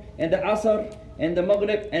dhuhr, in the asr, in the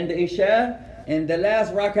maghrib, and the isha, in the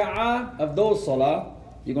last raka'ah of those salah,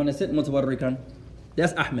 you're going to sit mutawarrikan.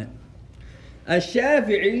 That's Ahmed.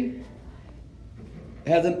 Al-Shafi'i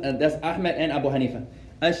has that's Ahmed and Abu Hanifa.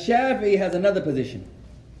 Al-Shafi'i has another position.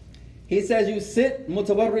 He says you sit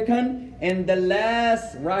mutawarrikan in the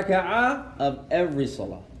last raka'ah of every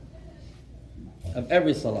salah. Of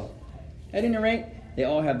every salah. At any rate, they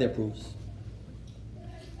all have their proofs.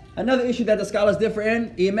 Another issue that the scholars differ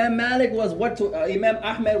in, Imam Malik was what to, Imam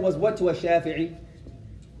Ahmed was what to a Shafi'i?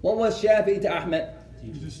 What was Shafi'i to Ahmed?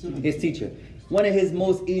 His teacher. One of his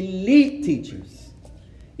most elite teachers.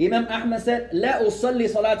 Imam Ahmed said, لا أصلي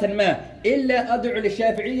صلاة ما إلا أدعو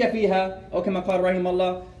للشافعية فيها. أو كما قال رحمه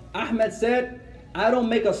الله. Ahmed said, I don't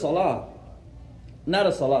make a salah, not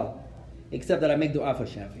a salah, except that I make dua for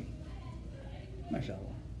Shafi.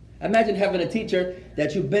 MashaAllah. Imagine having a teacher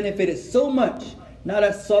that you benefited so much, not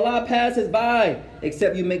a salah passes by,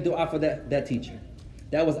 except you make dua for that teacher.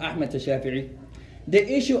 That was Ahmed to Shafi'i.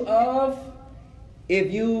 The issue of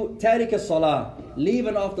if you tarik a salah,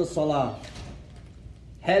 leaving off the salah,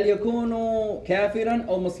 هل يكون كافرا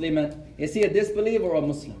أو مسلما? Is he a disbeliever or a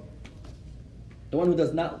Muslim? The one who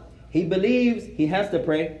does not. He believes he has to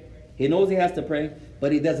pray. He knows he has to pray,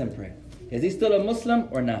 but he doesn't pray. Is he still a Muslim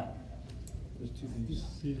or not? There's two views.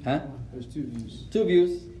 Huh? There's two views. Two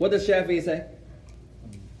views. What does Shafi'i say?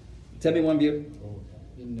 Tell me one view.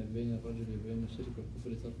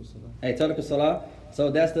 Hey, tark salah.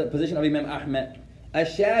 So that's the position of Imam Ahmed.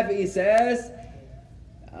 Al-Shafi'i says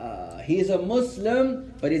he's a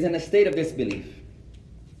Muslim, but he's in a state of disbelief.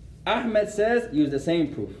 Ahmed says use the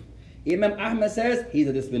same proof. Imam Ahmed says he's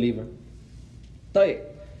a disbeliever. طيب.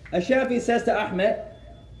 Al-Shafi'i says to Ahmed,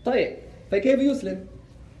 طيب, فكيف يسلم?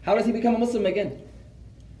 How does he become a Muslim again?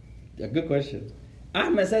 A good question.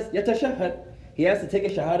 Ahmed says, يتشهد. He has to take a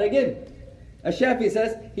shahada again. Al-Shafi'i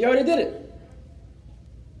says, he already did it.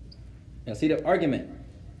 Now see the argument.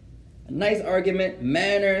 A nice argument,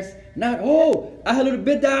 manners, not, oh, Ahlul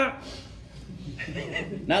Bid'ah.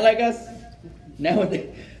 Not like us.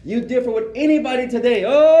 Nowadays, you differ with anybody today.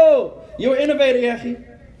 Oh, you're an innovator, Yahi. You'd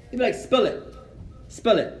be like, spell it.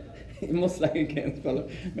 Spell it. Most likely you can't spell it.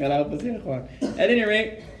 May Allah help us here, Ikhwan. At any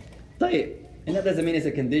rate, طيب. And that doesn't mean it's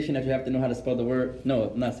a condition that you have to know how to spell the word. No,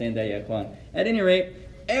 I'm not saying that yet, Ikhwan. At any rate,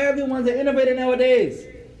 everyone's an innovator nowadays.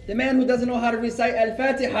 The man who doesn't know how to recite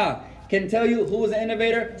Al-Fatiha can tell you who's an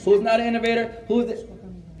innovator, who's not an innovator, who's the...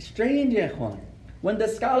 Strange, Ikhwan. When the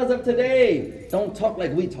scholars of today don't talk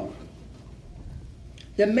like we talk.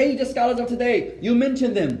 The major scholars of today, you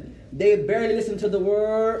mention them, they barely listen to the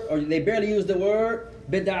word, or they barely use the word,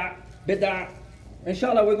 bid'ah, bid'ah.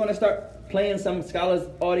 Inshallah, we're going to start playing some scholars'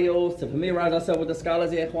 audios to familiarize ourselves with the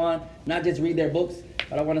scholars, ya ikhwan, not just read their books,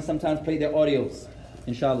 but I want to sometimes play their audios,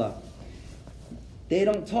 inshallah. They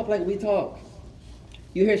don't talk like we talk.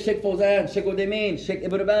 You hear Sheikh Fawzan, Sheikh Uthaymeen, Sheikh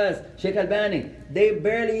Ibn Baz, Sheikh Albani, they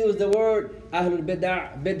barely use the word Ahlul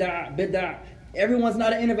Bid'ah, Bid'ah, Bid'ah. Everyone's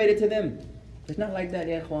not an innovator to them. It's not like that,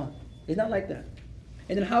 ya ikhwan. It's not like that.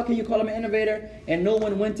 And then how can you call him an innovator and no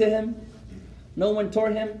one went to him? No one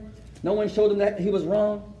taught him? No one showed him that he was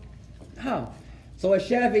wrong? How? So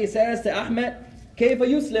Al-Shafi'i says to Ahmed, Kayfa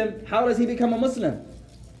Yuslim? How does he become a Muslim?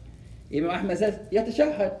 Imam Ahmed says,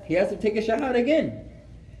 Yatashahad. He has to take a shahad again.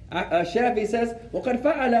 Al-Shafi'i says, وَقَدْ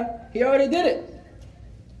فَعَلَ. He already did it.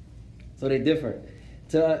 So they differ.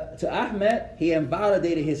 To Ahmed, he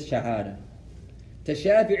invalidated his shahada. To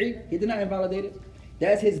Shafi'i, he did not invalidate it.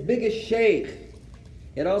 That's his biggest shaykh.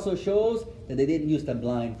 It also shows that they didn't use to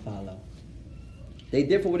blind follow. They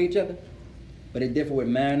differ with each other, but they differ with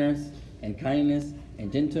manners and kindness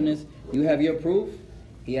and gentleness. You have your proof,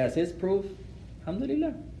 he has his proof.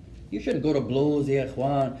 Alhamdulillah. You shouldn't go to blows, ya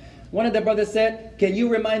ikhwan. One of the brothers said, can you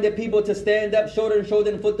remind the people to stand up shoulder to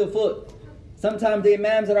shoulder and foot to foot? Sometimes the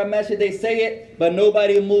imams at our masjid, they say it, but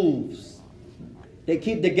nobody moves. They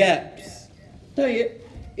keep the gaps. Tell you,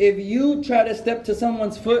 if you try to step to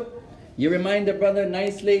someone's foot, you remind the brother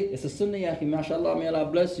nicely, it's a sunnah, ya akhi, mashallah, may Allah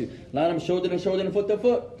bless you. Line them shoulder to shoulder and foot to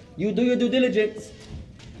foot. You do your due diligence.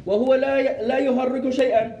 وَهُوَ لَا يُحَرِّكُ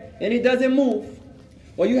شَيْئًا, and he doesn't move.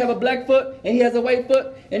 Or you have a black foot and he has a white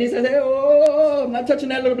foot, and he says, hey, oh, I'm not touching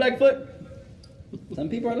that little black foot. Some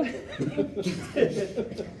people are like,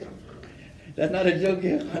 that's not a joke,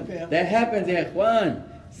 ya ikhwan. That happens, ya ikhwan.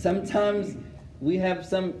 Sometimes we have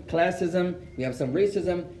some classism, we have some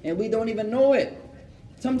racism, and we don't even know it.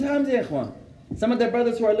 Sometimes, ya ikhwan. Some of the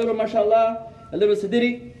brothers who are a little, mashallah, a little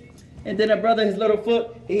sidiri, and then a brother, his little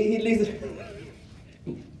foot, he leaves it.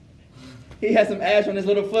 He has some ash on his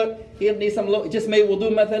little foot. He'll need some little, just made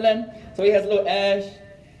wudu mathalan. So he has a little ash.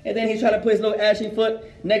 And then he's trying to put his little ashy foot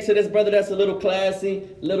next to this brother that's a little classy,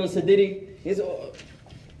 little sadidi.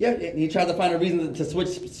 Yeah, he tries to find a reason to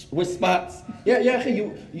switch spots. Yeah,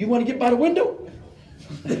 you want to get by the window?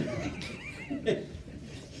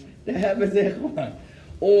 That happens there.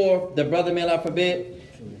 Or the brother, may Allah forbid,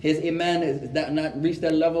 his iman is not reached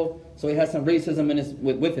that level, so he has some racism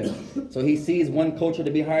with him. So he sees one culture to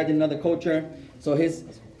be higher than another culture, so his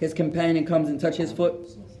companion comes and touches his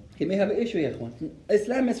foot. He may have an issue, ikhwan.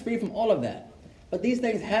 Islam is free from all of that. But these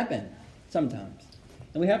things happen sometimes.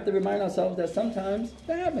 And we have to remind ourselves that sometimes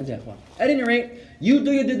that happens, ikhwan. At any rate, you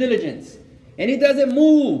do your due diligence. And he doesn't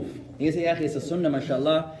move. You say, it's a sunnah,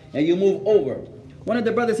 mashallah, and you move over. One of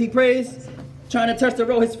the brothers, he prays, trying to touch the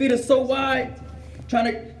road. His feet are so wide.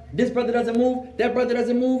 This brother doesn't move, that brother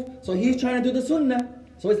doesn't move, so he's trying to do the sunnah.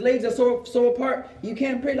 So his legs are so apart. You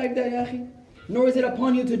can't pray like that, ya akhi. Nor is it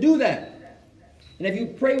upon you to do that. And if you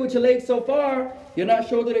pray with your legs so far, you're not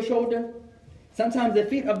shoulder to shoulder. Sometimes the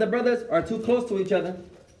feet of the brothers are too close to each other.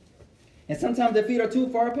 And sometimes the feet are too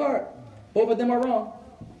far apart. Both of them are wrong.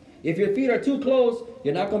 If your feet are too close,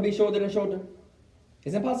 you're not going to be shoulder to shoulder.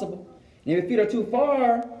 It's impossible. And if your feet are too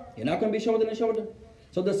far, you're not going to be shoulder to shoulder.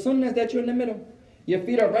 So the sunnah is that you're in the middle. Your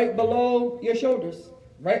feet are right below your shoulders,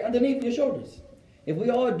 right underneath your shoulders. If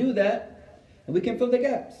we all do that, we can fill the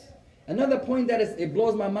gaps. Another point that it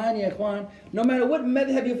blows my mind, ya ikhwan, no matter what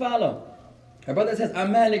madhab you follow. A brother says,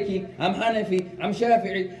 I'm Maliki, I'm Hanafi, I'm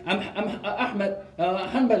Shafi'i, I'm Ahmad,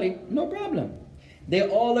 Hanbali, no problem. They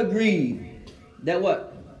all agree that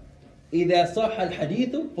what? إِذَا صَحَّ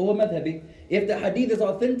الْحَدِيثُ فَهُوَ مَذْهَبِي. If the hadith is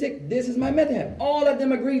authentic, this is my madhab. All of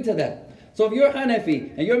them agree to that. So if you're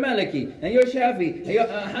Hanafi, and you're Maliki, and you're Shafi, and you're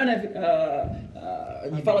Hanafi,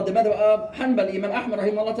 you follow the madhab of Hanbali, Imam Ahmad,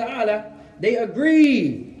 rahimahullah ta'ala, they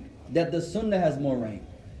agree that the sunnah has more rank.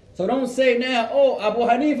 So don't say now, oh, Abu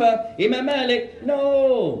Hanifa, Imam Malik.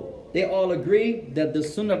 No. They all agree that the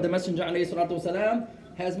sunnah of the Messenger ﷺ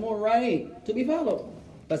has more right to be followed.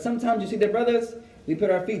 But sometimes you see the brothers, we put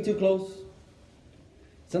our feet too close.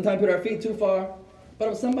 Sometimes we put our feet too far.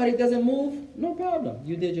 But if somebody doesn't move, no problem.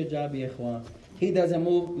 You did your job, ya ikhwan. He doesn't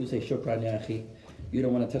move, you say, shukran, ya akhi. You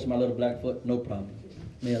don't want to touch my little black foot? No problem.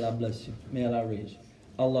 May Allah bless you. May Allah raise you.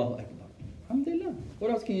 Allahu Akbar. Alhamdulillah.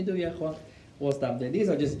 What else can you do, ya ikhwan? We'll stop there. These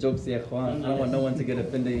are just jokes, ya ikhwan. I don't want no one to get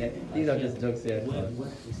offended yet. These are just jokes, ya ikhwan.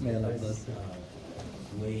 May Allah bless you.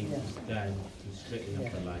 Way to stand to straighten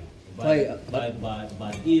up the line. By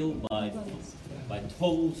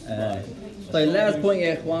toes, So last point,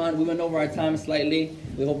 ya ikhwan, we went over our time slightly.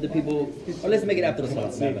 We hope the people, or let's make it after the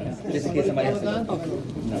salat, just in case somebody has to go. No.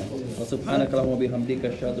 Wa subhanaka Allahumma bihamdika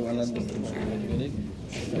ashhadu an la ilaha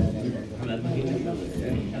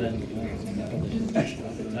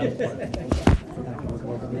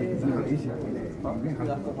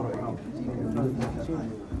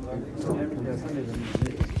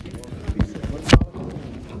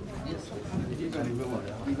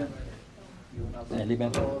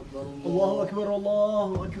الله أكبر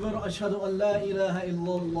الله أكبر أشهد أن لا إله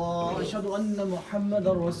إلا الله أشهد أن محمد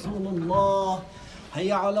رسول الله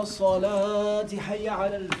حي على الصلاة حي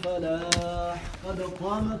على الفلاح قد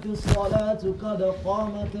قامت الصلاة قد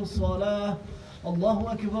قامت الصلاة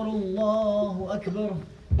الله أكبر الله أكبر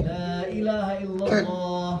لا إله إلا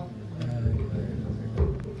الله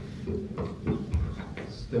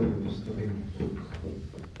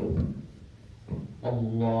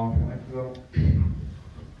الله أكبر.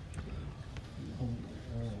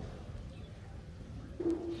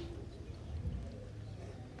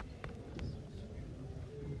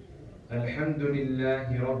 الحمد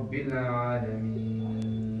لله رب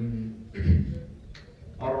العالمين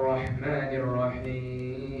الرحمن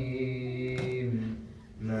الرحيم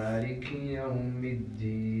مالك يوم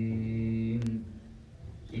الدين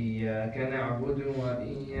إياك نعبد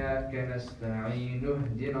وإياك نستعين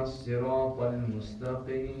اهدنا الصراط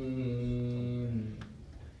المستقيم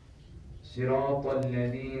صراط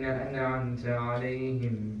الذين أنعمت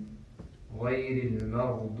عليهم غير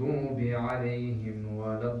المغضوب عليهم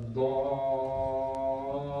ولا الضالين.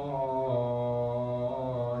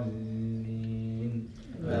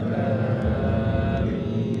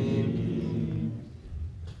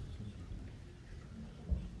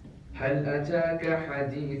 هل أتاك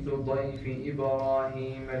حديث ضيف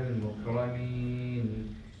إبراهيم المكرمين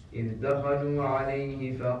إذ دخلوا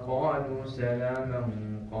عليه فقالوا سلاما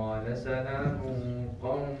قال سلام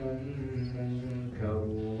قوم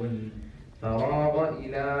منكرون فراغ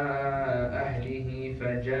إلى أهله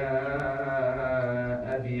فجاء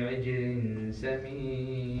بعجل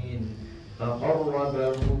سمين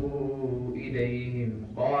فقربه إليهم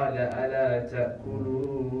قال ألا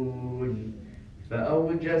تأكلون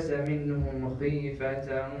فأوجس منهم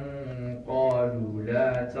خيفة قالوا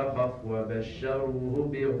لا تخف وبشروه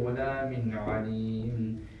بغلام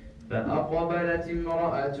عليم فأقبلت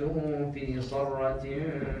امرأته في صرة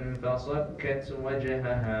فصكت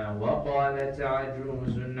وجهها وقالت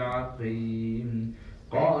عجوز عقيم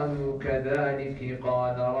قالوا كذلك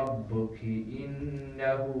قال ربك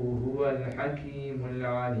إنه هو الحكيم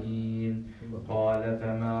العليم قال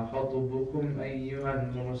فما خطبكم أيها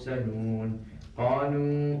المرسلون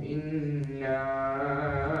قالوا إنا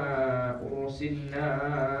أرسلنا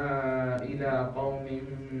إلى قوم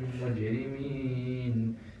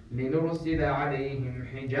مجرمين لنرسل عليهم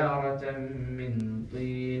حجارة من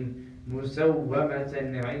طين مسومة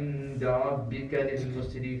عند ربك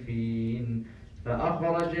للمسرفين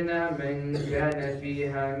فأخرجنا من كان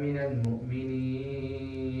فيها من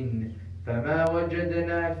المؤمنين فما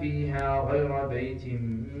وجدنا فيها غير بيت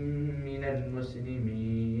من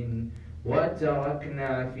المسلمين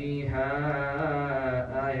وتركنا فيها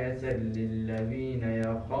آية للذين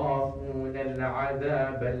يخافون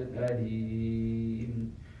العذاب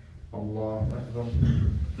الأليم. الله أكبر.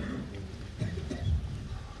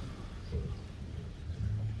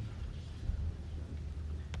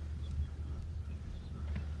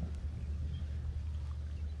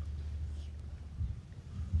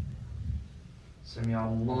 سمع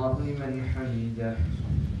الله لمن حمده.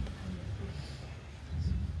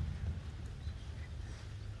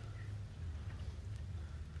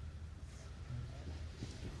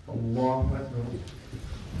 الله أكبر.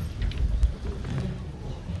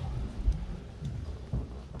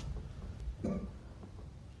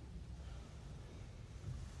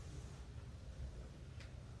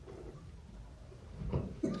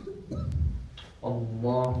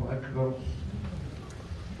 الله أكبر.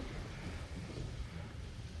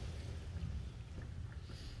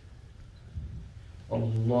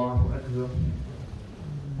 الله أكبر.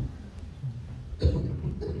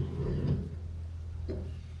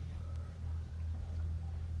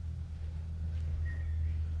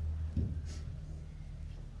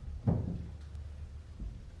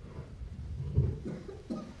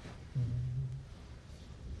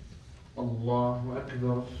 الله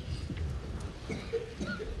أكبر.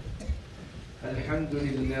 الحمد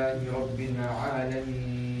لله رب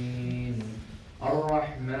العالمين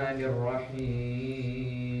الرحمن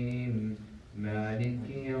الرحيم مالك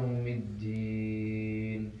يوم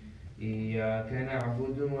الدين إياك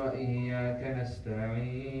نعبد وإياك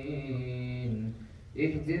نستعين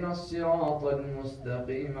اهدنا الصراط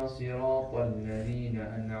المستقيم صراط الذين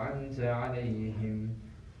أنعمت عليهم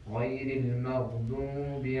غير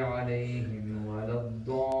المغضوب عليهم ولا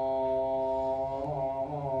الضالين.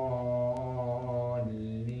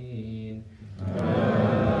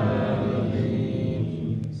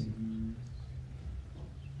 آمين.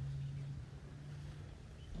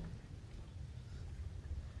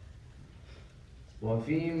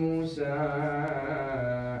 وفي موسى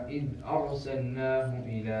إذ أرسلناه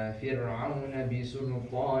إلى فرعون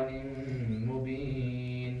بسلطان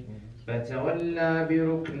مبين فتولى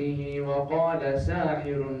بركنه وقال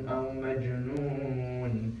ساحر أو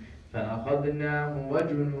مجنون فأخذناه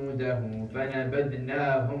وجنوده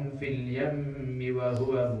فنبذناهم في اليم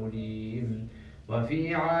وهو مليم.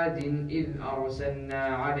 وفي عاد إذ أرسلنا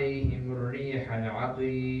عليهم الريح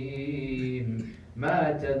العقيم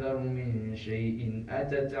ما تذر من شيء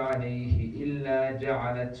أتت عليه إلا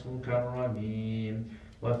جعلته كالرميم.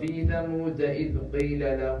 وفي ثمود إذ قيل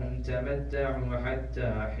لهم تمتعوا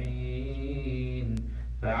حتى حين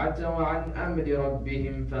فعتوا عن أمر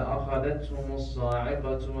ربهم فأخذتهم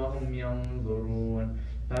الصاعقة وهم ينظرون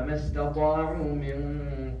فما استطاعوا من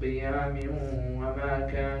قيام وما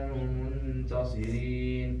كانوا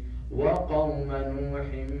منتصرين. وقوم نوح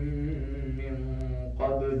من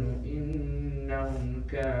قبل إنهم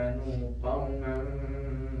كانوا قوما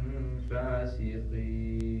فاسقين.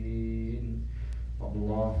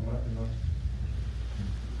 الله أكبر.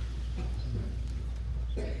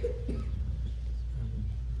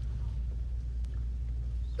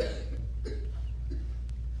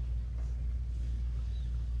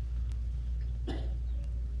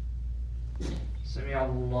 سمع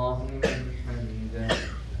الله لمن حمده.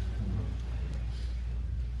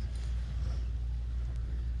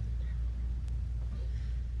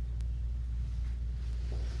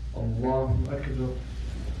 الله أكبر.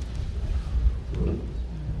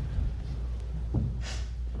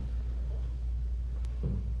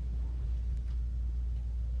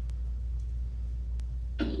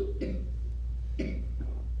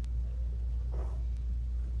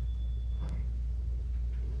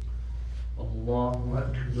 الله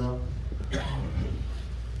أكبر.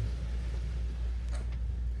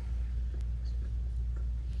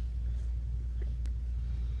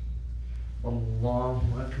 الله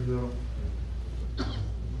أكبر.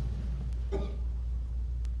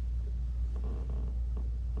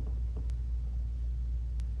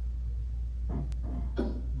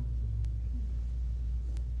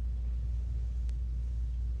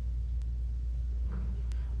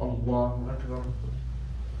 الله أكبر.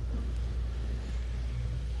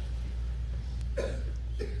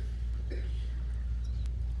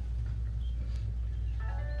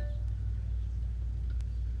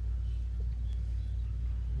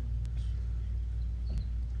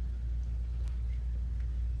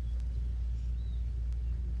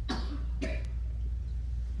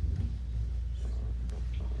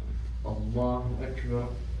 الله أكبر.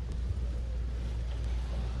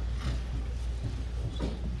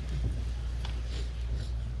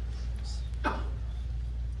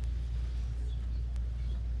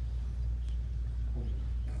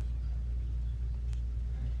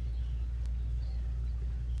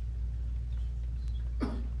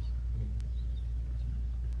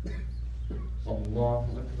 الله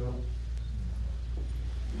أكبر.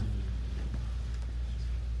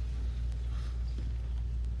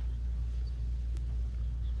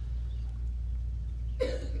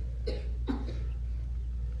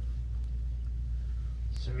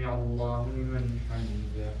 سمع الله لمن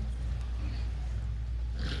حمده.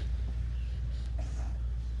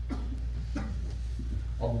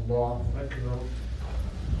 الله أكبر.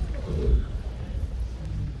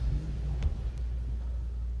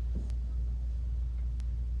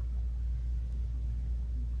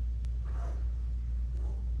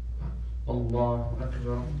 الله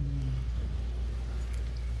أكبر.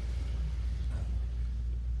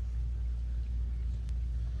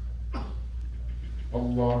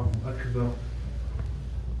 الله أكبر.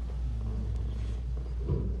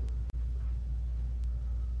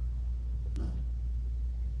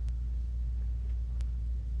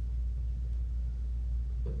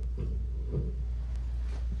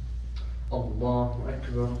 الله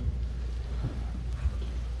أكبر.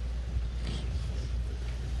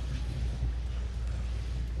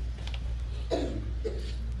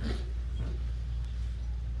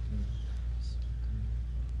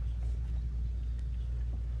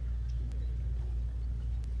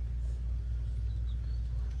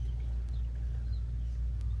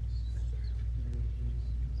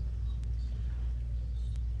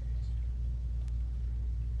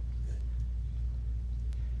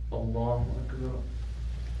 الله أكبر.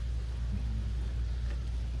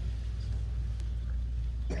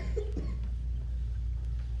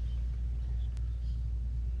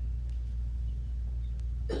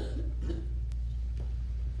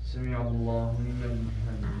 سمع الله لمن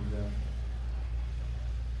حمده.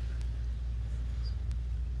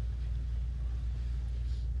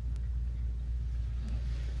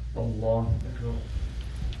 الله أكبر.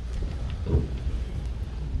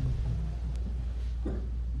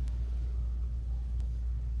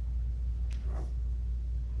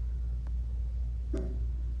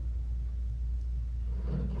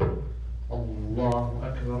 الله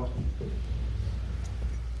أكبر.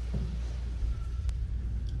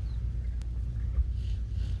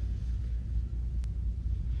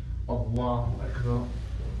 الله أكبر.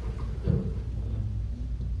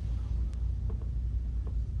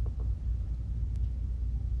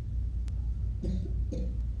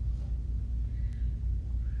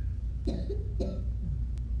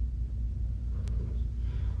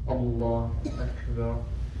 الله أكبر.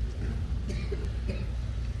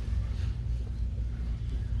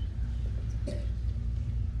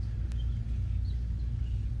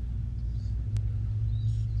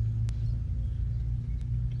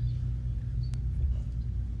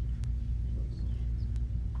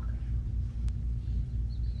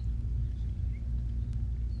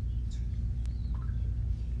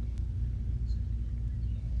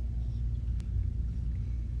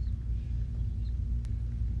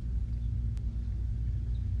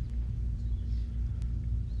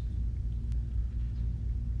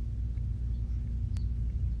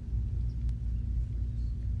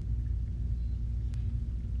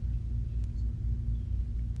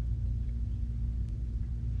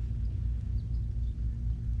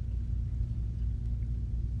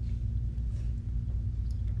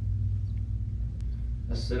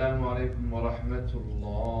 السلام عليكم ورحمة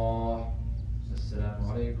الله. السلام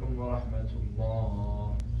عليكم ورحمة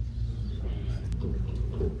الله.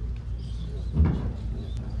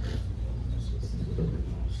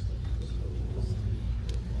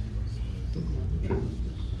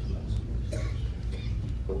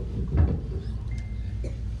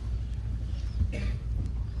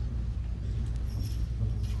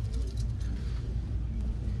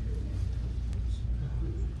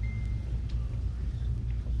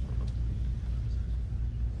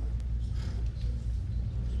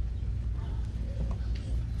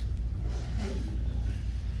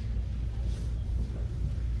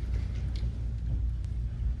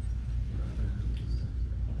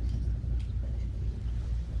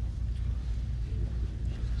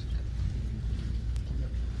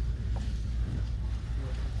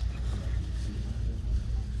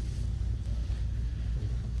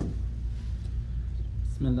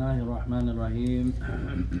 بسم الله الرحمن الرحيم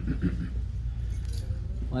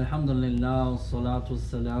والحمد لله والصلاة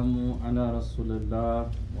والسلام على رسول الله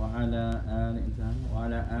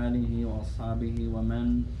وعلى آله وأصحابه ومن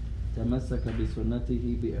تمسك بسنته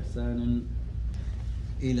بإحسان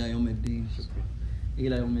إلى يوم الدين.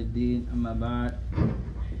 إلى يوم الدين. أما بعد.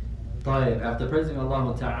 طيب, after praising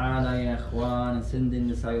Allah Ta'ala, ya ikhwan, and sending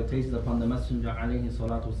the salutations upon the Messenger alayhi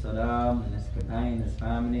salatu wasalam and his companion, his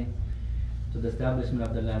family, to the establishment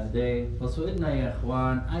of the last day. فسئلنا يا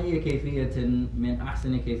إخوان أي كيفية من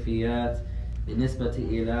أحسن كيفيات بالنسبة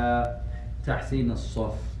إلى تحسين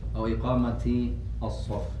الصف أو إقامة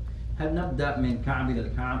الصف؟ هل نبدأ من كعب إلى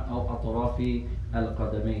الكعب أو أطراف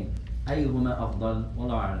القدمين؟ أيهما أفضل؟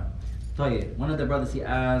 والله أعلم. طيب, one of the brothers, he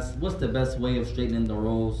asked, what's the best way of straightening the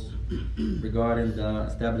rows regarding the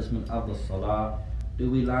establishment of the salah?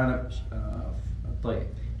 Do we line up طيب,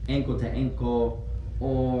 ankle to ankle,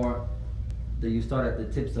 or do you start at the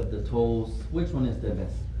tips of the toes? Which one is the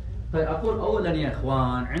best? طيب, أقول أولا يا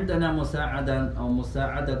إخوان عندنا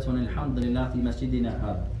مساعدة الحمد لله في مسجدنا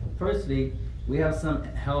هذا. Firstly, we have some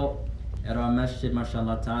help at our masjid ما شاء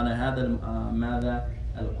الله تعالى. هذا ماذا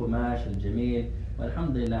القماش الجميل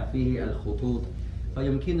والحمد لله فيه الخطوط،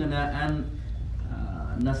 فيمكننا أن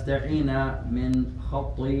نستعين من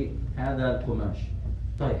خط هذا القماش.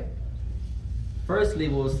 طيب, firstly,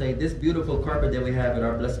 we'll say this beautiful carpet that we have at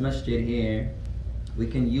our blessed masjid here, we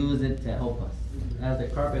can use it to help us. As the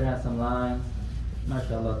carpet has some lines,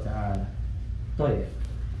 mashallah ta'ala. طيب,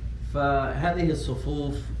 فهذه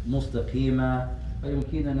الصفوف مستقيمة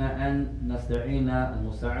فيمكننا أن نستعين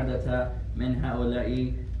المساعدة من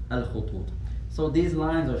هؤلاء الخطوط. So these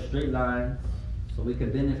lines are straight lines, so we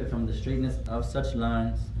can benefit from the straightness of such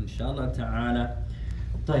lines, inshallah ta'ala.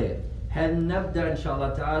 طيب, هل نبدأ إن شاء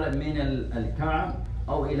الله تعالى من الكعب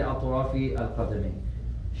أو إلى أطراف القدمين?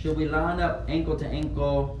 Should we line up ankle to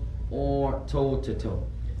ankle or toe to toe?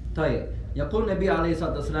 طيب, يقول النبي عليه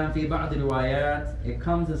الصلاة والسلام في بعض الروايات, it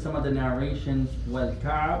comes in some of the narrations,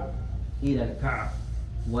 والكعب إلى الكعب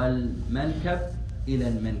والمنكب إلى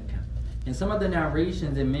المنكب. In some of the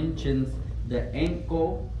narrations it mentions the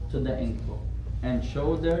ankle to the ankle and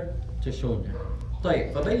shoulder to shoulder.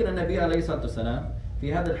 طيب, فبين النبي عليه الصلاة والسلام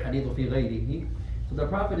في هذا الحديث وفي غيره. So the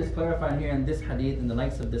Prophet is clarifying here in this hadith, in the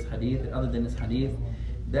likes of this hadith, other than this hadith,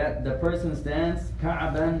 that the person stands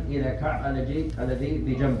كعبا إلى كعب الذي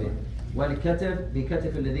بجنبه والكتف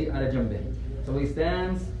بكتف الذي على جنبه. So he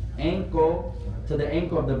stands ankle to the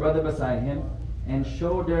ankle of the brother beside him and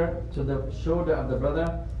shoulder to the shoulder of the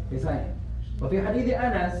brother beside him. وفي حديث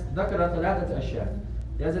أنس ذكر ثلاثة أشياء.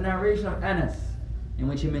 There's a narration of Anas in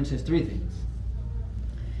which he mentions three things.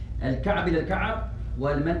 الكعب إلى الكعب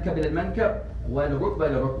والمنكب إلى المنكب والركبة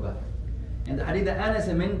إلى الركبة. And the hadith that Anas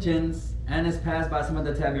mentions, Anas passed by some of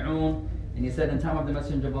the tabi'un, and he said in time of the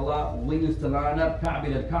Messenger of Allah, we used to line up كعب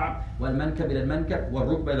إلى الكعب والمنكب إلى المنكب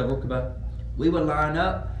والركبة إلى الركبة. We would line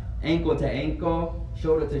up ankle to ankle,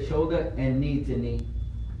 shoulder to shoulder, and knee to knee.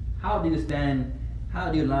 How do you stand? How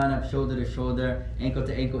do you line up shoulder to shoulder, ankle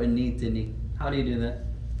to ankle, and knee to knee? How do you do that?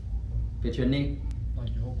 Put your knee.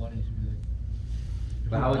 Like your whole body needs to be like.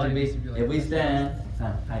 But how would you be? If we stand,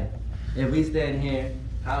 if we stand here,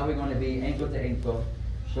 how are we going to be ankle to ankle,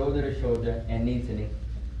 shoulder to shoulder, and knee to knee?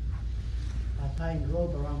 Tying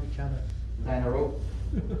rope around each other. Tying a rope.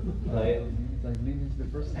 Like leaning to the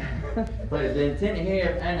person. But the intent here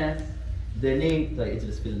of Anas, the knee, like it's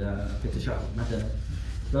just في الشعر مثلا.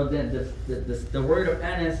 So then the word of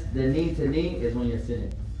Anas, the knee to knee, is when you're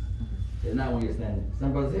sitting. It's not when you're standing.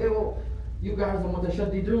 Some brothers say, well, you guys are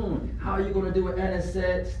mutashaddidun. How are you going to do what Anas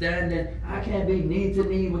said, standing? I can't be knee to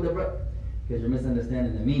knee with the brother. Because you're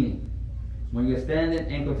misunderstanding the meaning. When you're standing,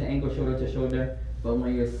 ankle to ankle, shoulder to shoulder. But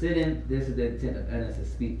when you're sitting, this is the intent of Anas'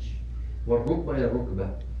 speech. وَالرُّكْبَ إِلَى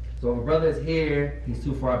الرُّكْبَةِ. So if a brother is here, he's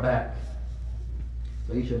too far back.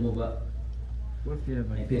 So he should move up. What if you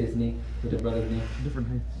have And put his knee, put the brother's knee. different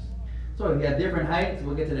heights? So if you have different heights,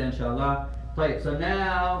 we'll get to that inshallah. Right, so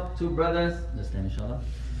now two brothers, just stand inshallah,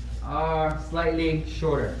 are slightly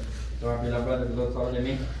shorter. So our brother is a little taller than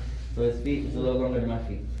me. So his feet is a little longer than my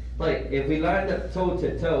feet. Right, if we lined up toe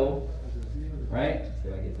to toe, right? See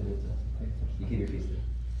if I get to this. You keep your feet still.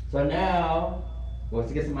 So now, well,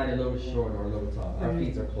 to get somebody a little shorter or a little tall, our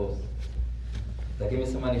feet are close. So give me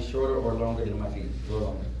somebody shorter or longer than my feet, a little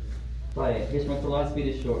longer. Right, Hishmatullah, feet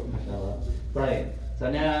is short, mashallah. Right,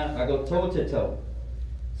 so now I go toe to toe.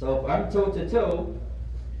 So if I'm toe to toe,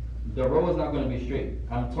 the row is not going to be straight.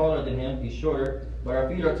 I'm taller than him, he's shorter, but our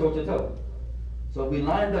feet are toe to toe. So if we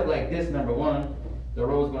lined up like this, number one, the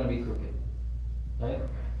row is going to be crooked. Right?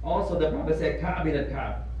 Also, the Prophet said, Ka'b ila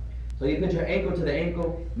Ka'b. So you put your ankle to the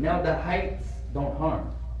ankle. Now the heights don't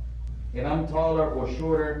harm. If I'm taller or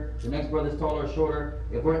shorter, the next brother's taller or shorter,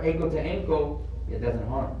 if we're ankle to ankle, it doesn't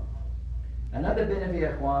harm. Another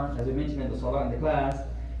benefit, Ikhwan, as we mentioned in the Salah in the class,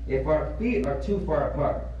 if our feet are too far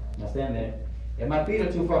apart, now stand there. If my feet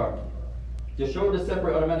are too far, the shoulders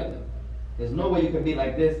separate automatically. There's no way you can be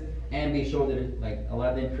like this and be shouldered, like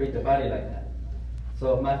Allah didn't create the body like that.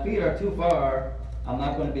 So if my feet are too far, I'm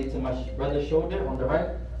not going to be to my brother's shoulder on the right,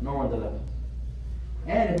 nor on the left.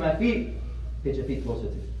 And if my feet, put your feet closer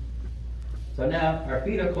to you. So now our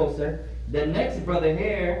feet are closer. The next brother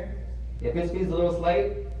here, if his feet's a little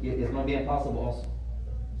slight, it's going to be impossible also.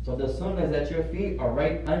 So the sunnah is that your feet are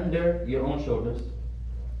right under your own shoulders,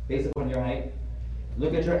 based upon your height.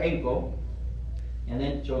 Look at your ankle, and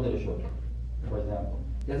then shoulder to shoulder, for example.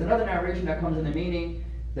 There's another narration that comes in the meaning,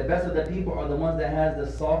 the best of the people are the ones that has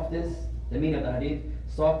the softest, the meaning of the hadith,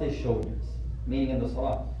 softest shoulders. Meaning in the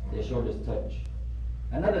salah, their shoulders touch.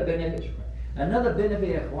 Another benefit,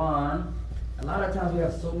 ikhwan, a lot of times we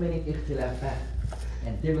have so many ikhtilafat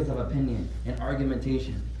and difference of opinion and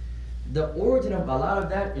argumentation. The origin of a lot of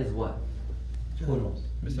that is what? Who knows?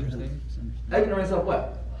 Misunderstanding? Ignorance of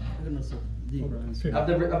what? Ignorance of the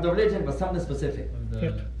Of the religion, but something specific.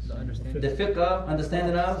 The understanding. The fiqh of,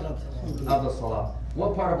 understanding of the salah.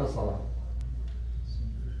 What part of the salah?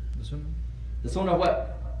 The sunnah? The sunnah of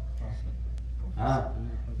what?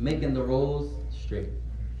 Making the rows straight.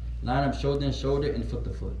 Line up shoulder and shoulder and foot to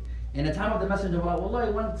foot. In the time of the Messenger of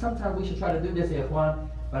Allah, sometimes we should try to do this, ikhwan,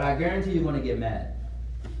 but I guarantee you're going to get mad.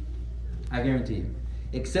 I guarantee you.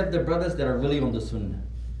 Except the brothers that are really on the sunnah.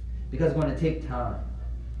 Because it's going to take time.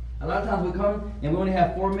 A lot of times we come and we only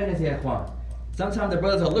have 4 minutes here, ikhwan. Sometimes the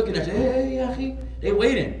brothers are looking at you, hey, akhi, they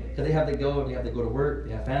waiting. Because they have to go to work,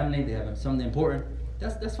 they have family, they have something important.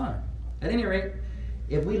 That's fine. At any rate,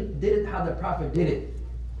 if we did it how the Prophet did it,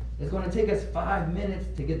 it's going to take us 5 minutes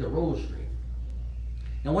to get the rows straight.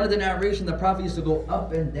 And one of the narrations, the Prophet used to go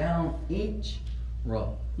up and down each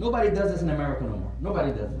row. Nobody does this in America no more.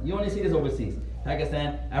 Nobody does it. You only see this overseas.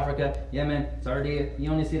 Pakistan, Africa, Yemen, Saudi,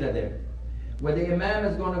 you only see that there. Where the Imam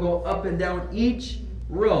is going to go up and down each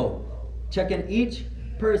row, checking each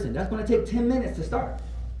person. That's going to take 10 minutes to start.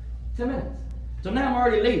 10 minutes. So now I'm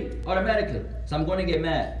already late, automatically. So I'm going to get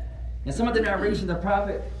mad. And some of the narrations, the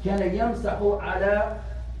Prophet, كَانَ يَمْسَحُ عَلَىٰ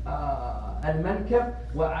الْمَنْكَبِ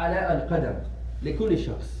وَعَلَىٰ الْقَدَمِ لِكُلِّ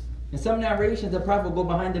شَخْص. In some narrations, the Prophet will go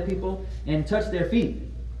behind the people and touch their feet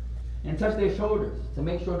and touch their shoulders to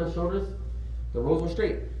make sure the shoulders, the rows were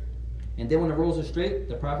straight. And then when the rows are straight,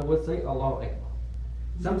 the Prophet would say, Allahu Akbar.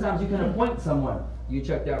 Sometimes you can appoint someone. You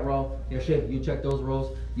check that row, you check those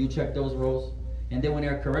rows, you check those rows. And then when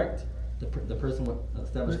they're correct, the person would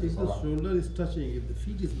establish the salah. If the shoulder is touching, if the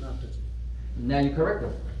feet is not touching. Now you correct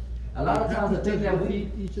them. A lot of times the thing that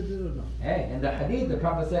we... each other or not? Hey, in the hadith, the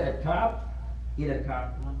Prophet said, at Ka'b, either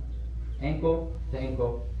Ka'b, ankle to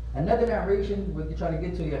ankle. Another narration we can try to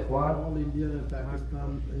get to, Ikhwan. All India and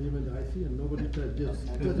Pakistan, even I see, and nobody touched this.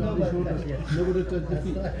 Nobody touched the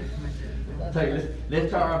feet. Let's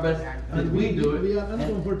try our best. And we do it. We are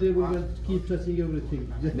uncomfortable and keep touching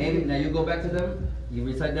everything. Maybe now you go back to them, you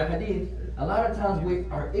recite the hadith. A lot of times we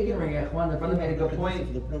are ignorant, Ikhwan. The brother made a good point.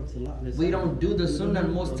 We don't do the sunnah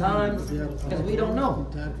most times because we don't know.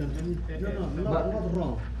 Not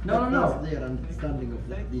wrong. No. Their understanding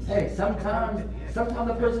of this. Hey, sometimes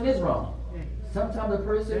the person is wrong. Sometimes the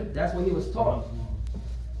person, that's what he was taught.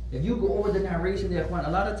 If you go over the narration there, a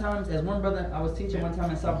lot of times, as one brother I was teaching one time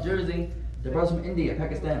in South Jersey, the brother from India,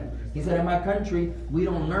 Pakistan, he said, in my country, we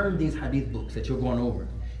don't learn these hadith books that you're going over.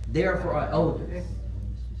 They are for our elders.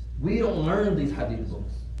 We don't learn these hadith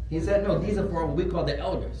books. He said, no, these are for what we call the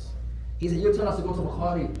elders. He said, you're telling us to go to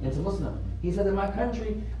Bukhari and to Muslim. He said, in my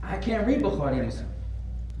country, I can't read Bukhari and Muslim.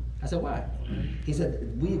 I said, why? He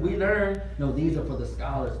said, we learn, no, these are for the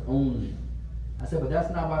scholars only. I said, but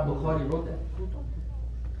that's not why Bukhari wrote that.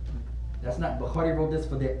 That's not, Bukhari wrote this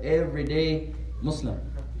for the everyday Muslim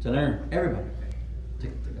to learn, everybody,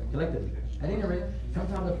 collectively. At any rate,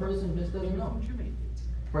 sometimes a person just doesn't know.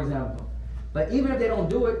 For example, but even if they don't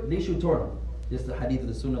do it, they should taught them. This is the hadith of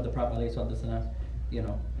the Sunnah of the Prophet ﷺ, you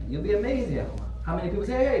know, and you'll be amazed at how many people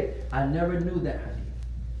say, hey, I never knew that hadith.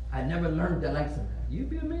 I never learned the likes of that. You'd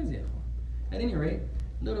be amazed at any rate,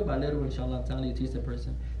 little by little, inshallah ta'ala, you teach the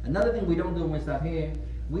person. Another thing we don't do when we stop here,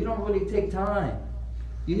 we don't really take time.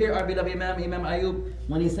 You hear our beloved Imam Ayub,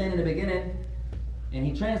 when he's saying in the beginning, and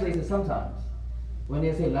he translates it sometimes. When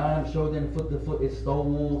they say lam, shoulder, foot to foot, it's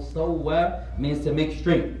stawwa means to make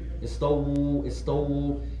straight. It's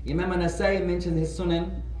stawwu. Imam An-Nasai mentions his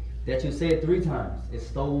sunan that you say it 3 times. It's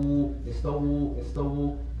stawwu,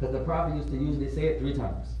 because the Prophet used to usually say it 3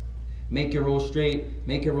 times. Make your roll straight,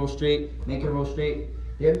 make your roll straight, make your roll straight.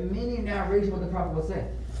 There are many narrations what the Prophet would say.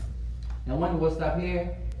 And one will stop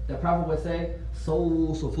here. The Prophet would say,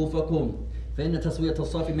 Sawu sufufakum, fa inna taswiyat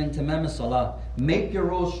as-safi min tamam as-salah. Make your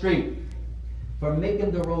roll straight. For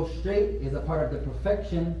making the roll straight is a part of the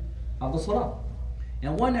perfection of the salah.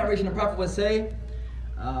 And one narration the Prophet would say,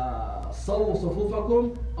 Sawu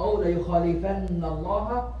sufufakum, aw la yukhalifanna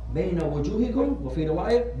Allah bayna wujuhikum, wa fi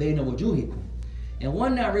riwayah bayna wujuhikum. And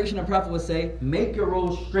one narration the Prophet would say, make your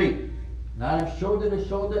roll straight, not shoulder to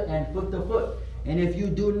shoulder and foot to foot. And if you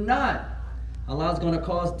do not, Allah is going to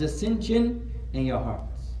cause dissension in your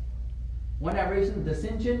hearts. One narration,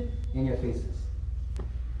 dissension in your faces.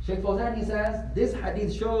 Shaykh Fawzan, he says, this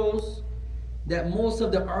hadith shows that most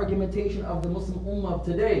of the argumentation of the Muslim Ummah of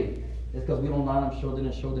today is because we don't line up shoulder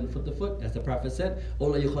to shoulder and foot to foot, as the Prophet said,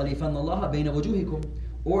 or if you don't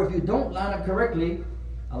line up correctly,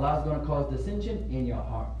 Allah is going to cause dissension in your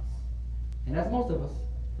hearts. And that's most of us.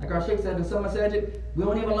 Like our Shaykh said in some masajid, we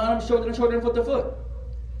don't even line up shoulder to shoulder and foot to foot.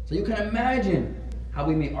 So you can imagine how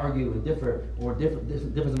we may argue and differ, or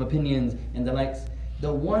difference of opinions and the likes. The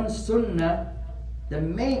one sunnah,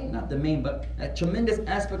 not the main, but a tremendous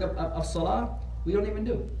aspect of salah, we don't even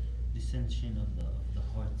do. Dissension of the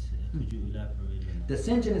heart. Could you elaborate on that?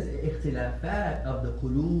 Dissension is ikhtilafat of the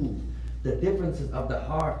qulub, the differences of the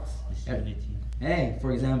hearts. Disunity. Hey,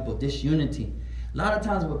 for example, disunity. A lot of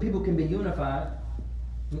times where people can be unified,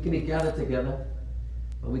 we can be gathered together,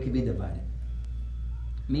 but we can be divided.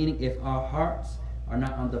 Meaning if our hearts are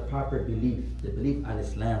not on the proper belief, the belief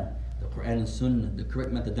al-Islam, the Quran and Sunnah, the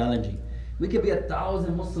correct methodology, we could be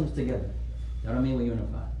 1,000 Muslims together. That don't mean we're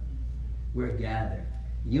unified. We're gathered.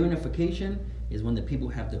 Unification is when the people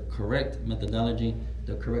have the correct methodology,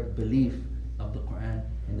 the correct belief of the Quran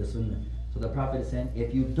and the Sunnah. So the Prophet is saying,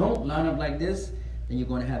 if you don't line up like this, then you're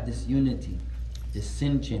going to have disunity,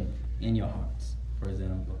 dissension in your hearts, for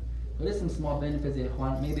example. But there's some small benefits.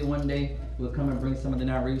 Maybe one day we'll come and bring some of the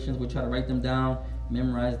narrations. We'll try to write them down,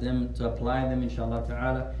 memorize them, to apply them, inshallah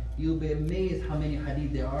ta'ala. You'll be amazed how many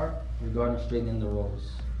hadith there are regarding straightening the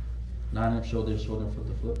rolls. Line up shoulder to shoulder, foot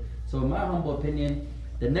to foot. So in my humble opinion,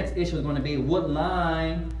 the next issue is going to be what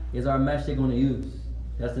line is our masjid going to use?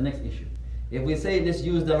 That's the next issue. If we say let's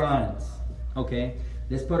use the lines, okay,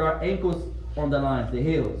 let's put our ankles on the lines, the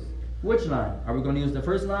heels. Which line? Are we going to use the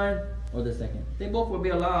first line or the second? They both will be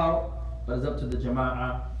allowed, but it's up to the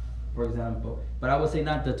jama'ah, for example. But I would say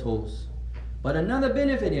not the toes. But another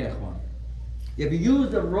benefit, ya ikhwan, if you use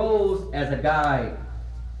the rows as a guide,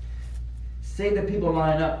 say the people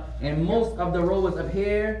line up, and most of the row is up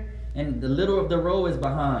here, and the little of the row is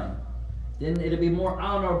behind, then it'll be more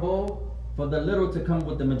honorable for the little to come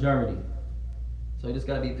with the majority. So you just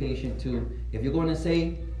got to be patient too. If you're going to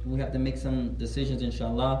say, we have to make some decisions,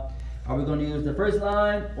 inshallah. Are we going to use the first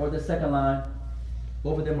line or the second line?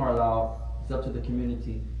 Both of them are allowed. It's up to the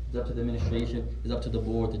community. It's up to the administration. It's up to the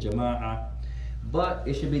board, the jama'ah. But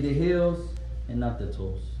it should be the heels and not the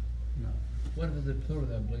toes. No. What is the pillar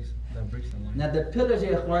that breaks the line? Now the pillars,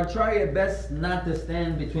 try your best not to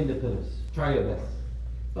stand between the pillars. Try your best.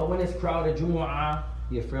 But when it's crowded, Jumu'ah,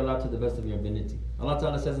 you fear Allah to the best of your ability. Allah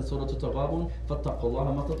Ta'ala says in Surah Al-Taghabun, فَاتَّقُوا اللَّهَ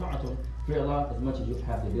مَا تَطَعْتُمْ. Fear Allah as much as you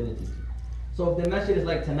have the ability to. So if the masjid is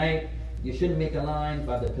like tonight, you shouldn't make a line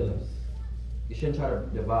by the pillars. You shouldn't try to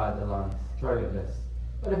divide the lines. Try your best.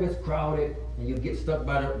 But if it's crowded and you get stuck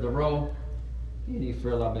by the row, you need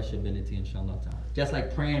fear Allah best your ability, inshallah ta'ala. Just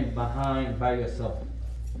like praying behind by yourself.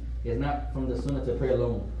 It's not from the sunnah to pray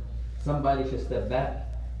alone. Somebody should step back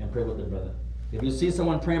and pray with the brother. If you see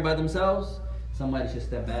someone praying by themselves, somebody should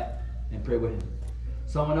step back and pray with him.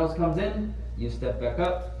 Someone else comes in, you step back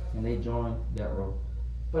up, and they join that row.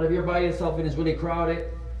 But if you're by yourself and it's really crowded,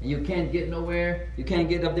 and you can't get nowhere, you can't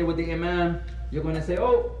get up there with the imam, you're going to say,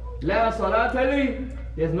 oh, La salata li.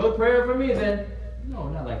 There's no prayer for me then. No,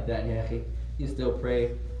 not like that, ya akhi. You still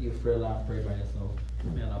pray. You pray aloud, pray by yourself.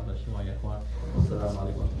 May Allah bless you, ya ikhwan. Assalamu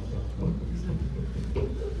alaikum.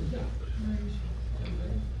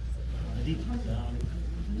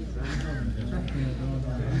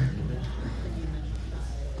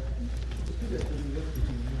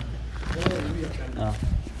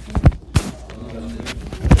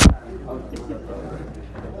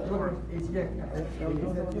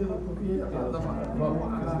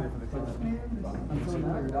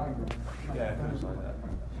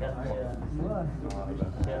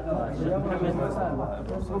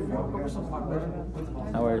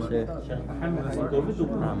 How are you, Sheikh?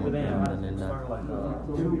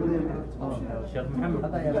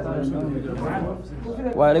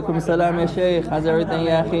 Wa alaikum salam, ya Sheikh. How's everything,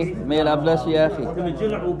 ya akhi? May Allah bless you, ya akhi.